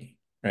the money,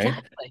 right?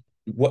 Exactly.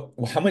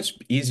 How much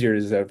easier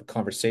is that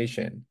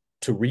conversation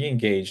to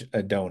re-engage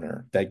a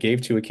donor that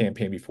gave to a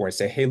campaign before and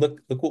say, "Hey,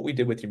 look what we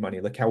did with your money.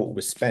 Look how it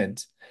was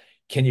spent.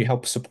 Can you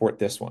help support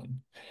this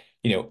one?"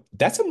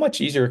 That's a much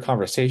easier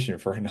conversation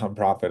for a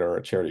nonprofit or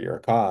a charity or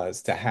a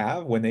cause to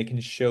have when they can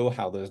show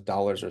how those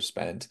dollars are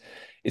spent.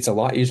 It's a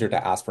lot easier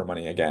to ask for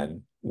money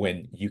again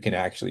when you can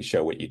actually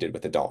show what you did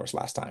with the dollars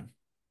last time.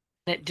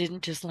 That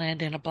didn't just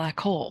land in a black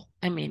hole.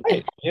 I mean,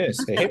 and Right.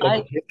 Yes. Hey, look,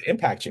 I, here's the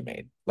impact you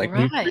made. Like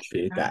we right,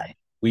 appreciate that.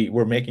 right.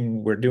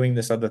 We're doing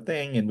this other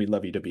thing and we'd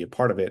love you to be a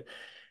part of it.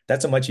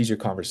 That's a much easier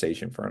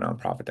conversation for a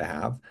nonprofit to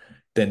have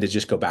than to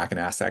just go back and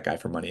ask that guy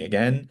for money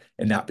again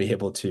and not be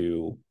able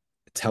to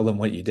tell them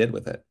what you did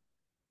with it.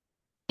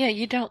 Yeah,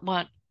 you don't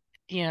want,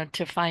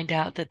 to find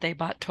out that they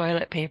bought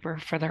toilet paper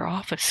for their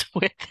office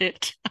with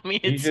it. I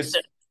mean, You it's just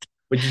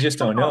But you just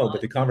come don't know. But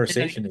on. the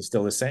conversation is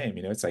still the same.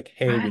 It's like,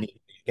 hey, we Right. need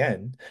money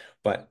again.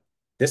 But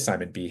this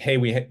time it'd be, hey,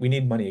 we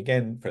need money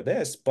again for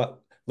this. But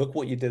look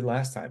what you did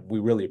last time. We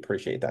really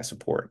appreciate that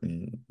support,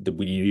 and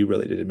you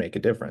really did make a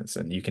difference.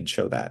 And you can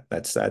show that.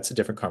 That's a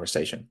different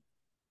conversation.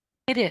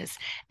 It is.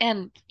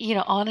 And,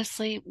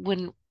 honestly,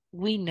 when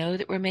we know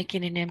that we're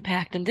making an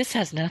impact, and this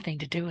has nothing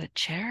to do with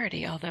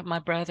charity, although my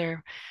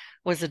brother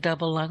was a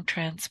double lung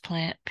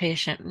transplant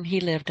patient and he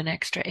lived an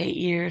extra 8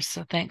 years.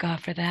 So thank God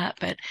for that.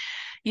 But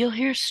you'll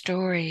hear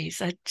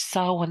stories. I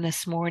saw one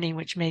this morning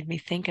which made me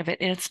think of it.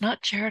 And it's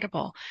not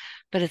charitable,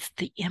 but it's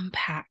the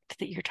impact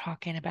that you're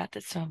talking about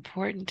that's so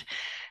important.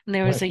 And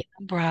there was Right. a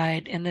young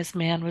bride, and this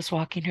man was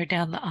walking her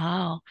down the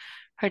aisle.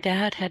 Her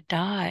dad had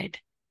died,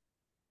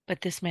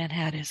 but this man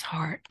had his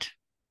heart.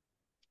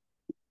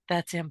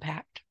 That's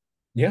impact.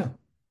 Yeah.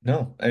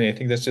 No, I mean, I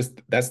think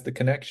that's the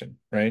connection,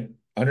 right?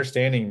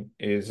 Understanding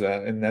is,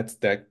 and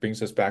that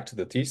brings us back to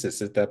the thesis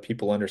is that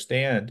people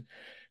understand,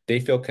 they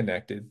feel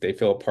connected, they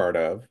feel a part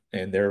of,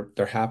 and they're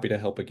happy to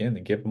help again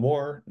and give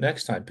more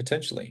next time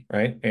potentially,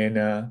 right?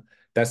 And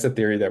that's the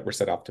theory that we're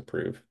set off to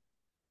prove.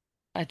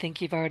 I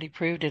think you've already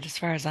proved it as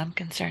far as I'm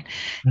concerned.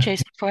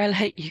 Chase, before I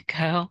let you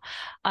go,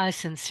 I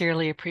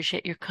sincerely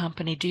appreciate your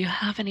company. Do you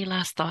have any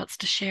last thoughts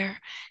to share?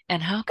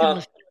 And how can Uh,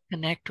 listeners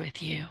connect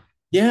with you?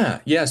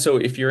 Yeah. So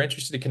if you're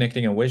interested in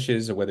connecting on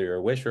Wishes, or whether you're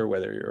a wisher,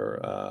 whether you're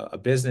a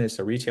business,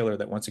 a retailer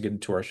that wants to get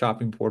into our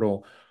shopping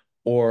portal,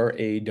 or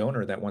a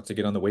donor that wants to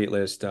get on the wait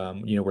list,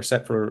 we're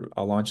set for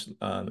a launch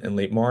in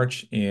late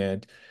March,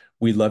 and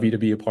we'd love you to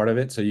be a part of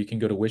it. So you can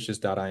go to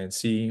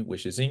wishes.inc,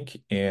 Wishes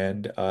Inc.,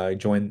 and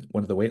join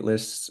one of the wait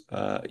lists.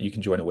 You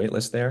can join a wait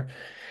list there,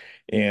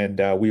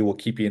 and we will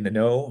keep you in the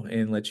know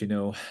and let you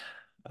know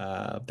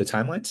the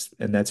timelines.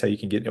 And that's how you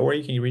can get, or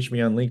you can reach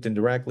me on LinkedIn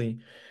directly.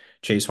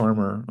 Chase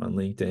Harmer on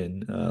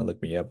LinkedIn.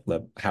 Look me up.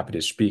 Happy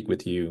to speak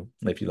with you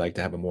if you'd like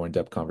to have a more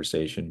in-depth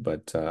conversation.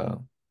 But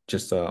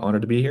just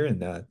honored to be here,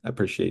 and I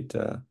appreciate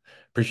the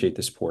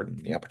support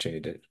and the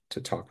opportunity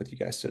to talk with you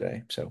guys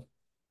today. So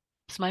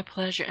It's my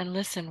pleasure. And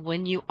listen,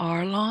 when you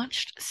are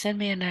launched, send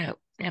me a note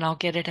and I'll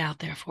get it out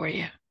there for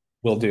you.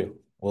 we'll do.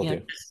 We'll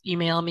do. Just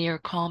email me or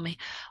call me.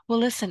 Well,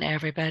 listen,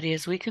 everybody,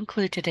 as we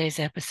conclude today's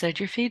episode,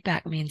 your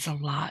feedback means a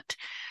lot.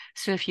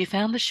 So if you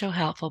found the show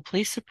helpful,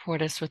 please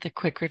support us with a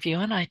quick review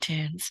on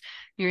iTunes.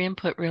 Your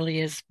input really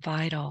is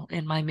vital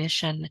in my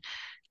mission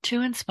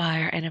to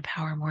inspire and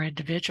empower more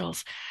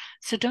individuals.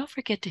 So don't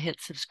forget to hit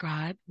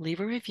subscribe,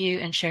 leave a review,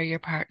 and share your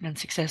Partner in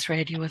Success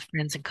Radio with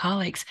friends and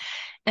colleagues.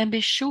 And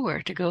be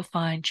sure to go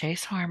find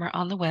Chase Harmer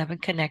on the web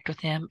and connect with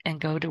him, and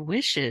go to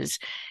Wishes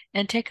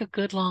and take a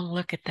good long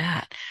look at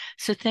that.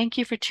 So thank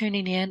you for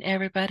tuning in,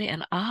 everybody,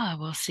 and I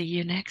will see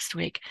you next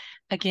week.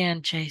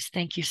 Again, Chase,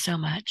 thank you so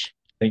much.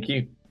 Thank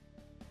you.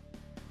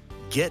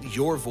 Get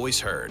your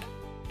voice heard.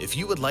 If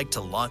you would like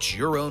to launch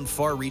your own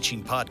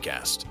far-reaching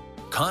podcast,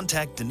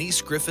 contact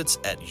Denise Griffiths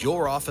at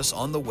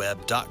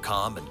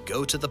yourofficeontheweb.com and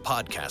go to the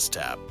podcast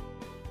tab.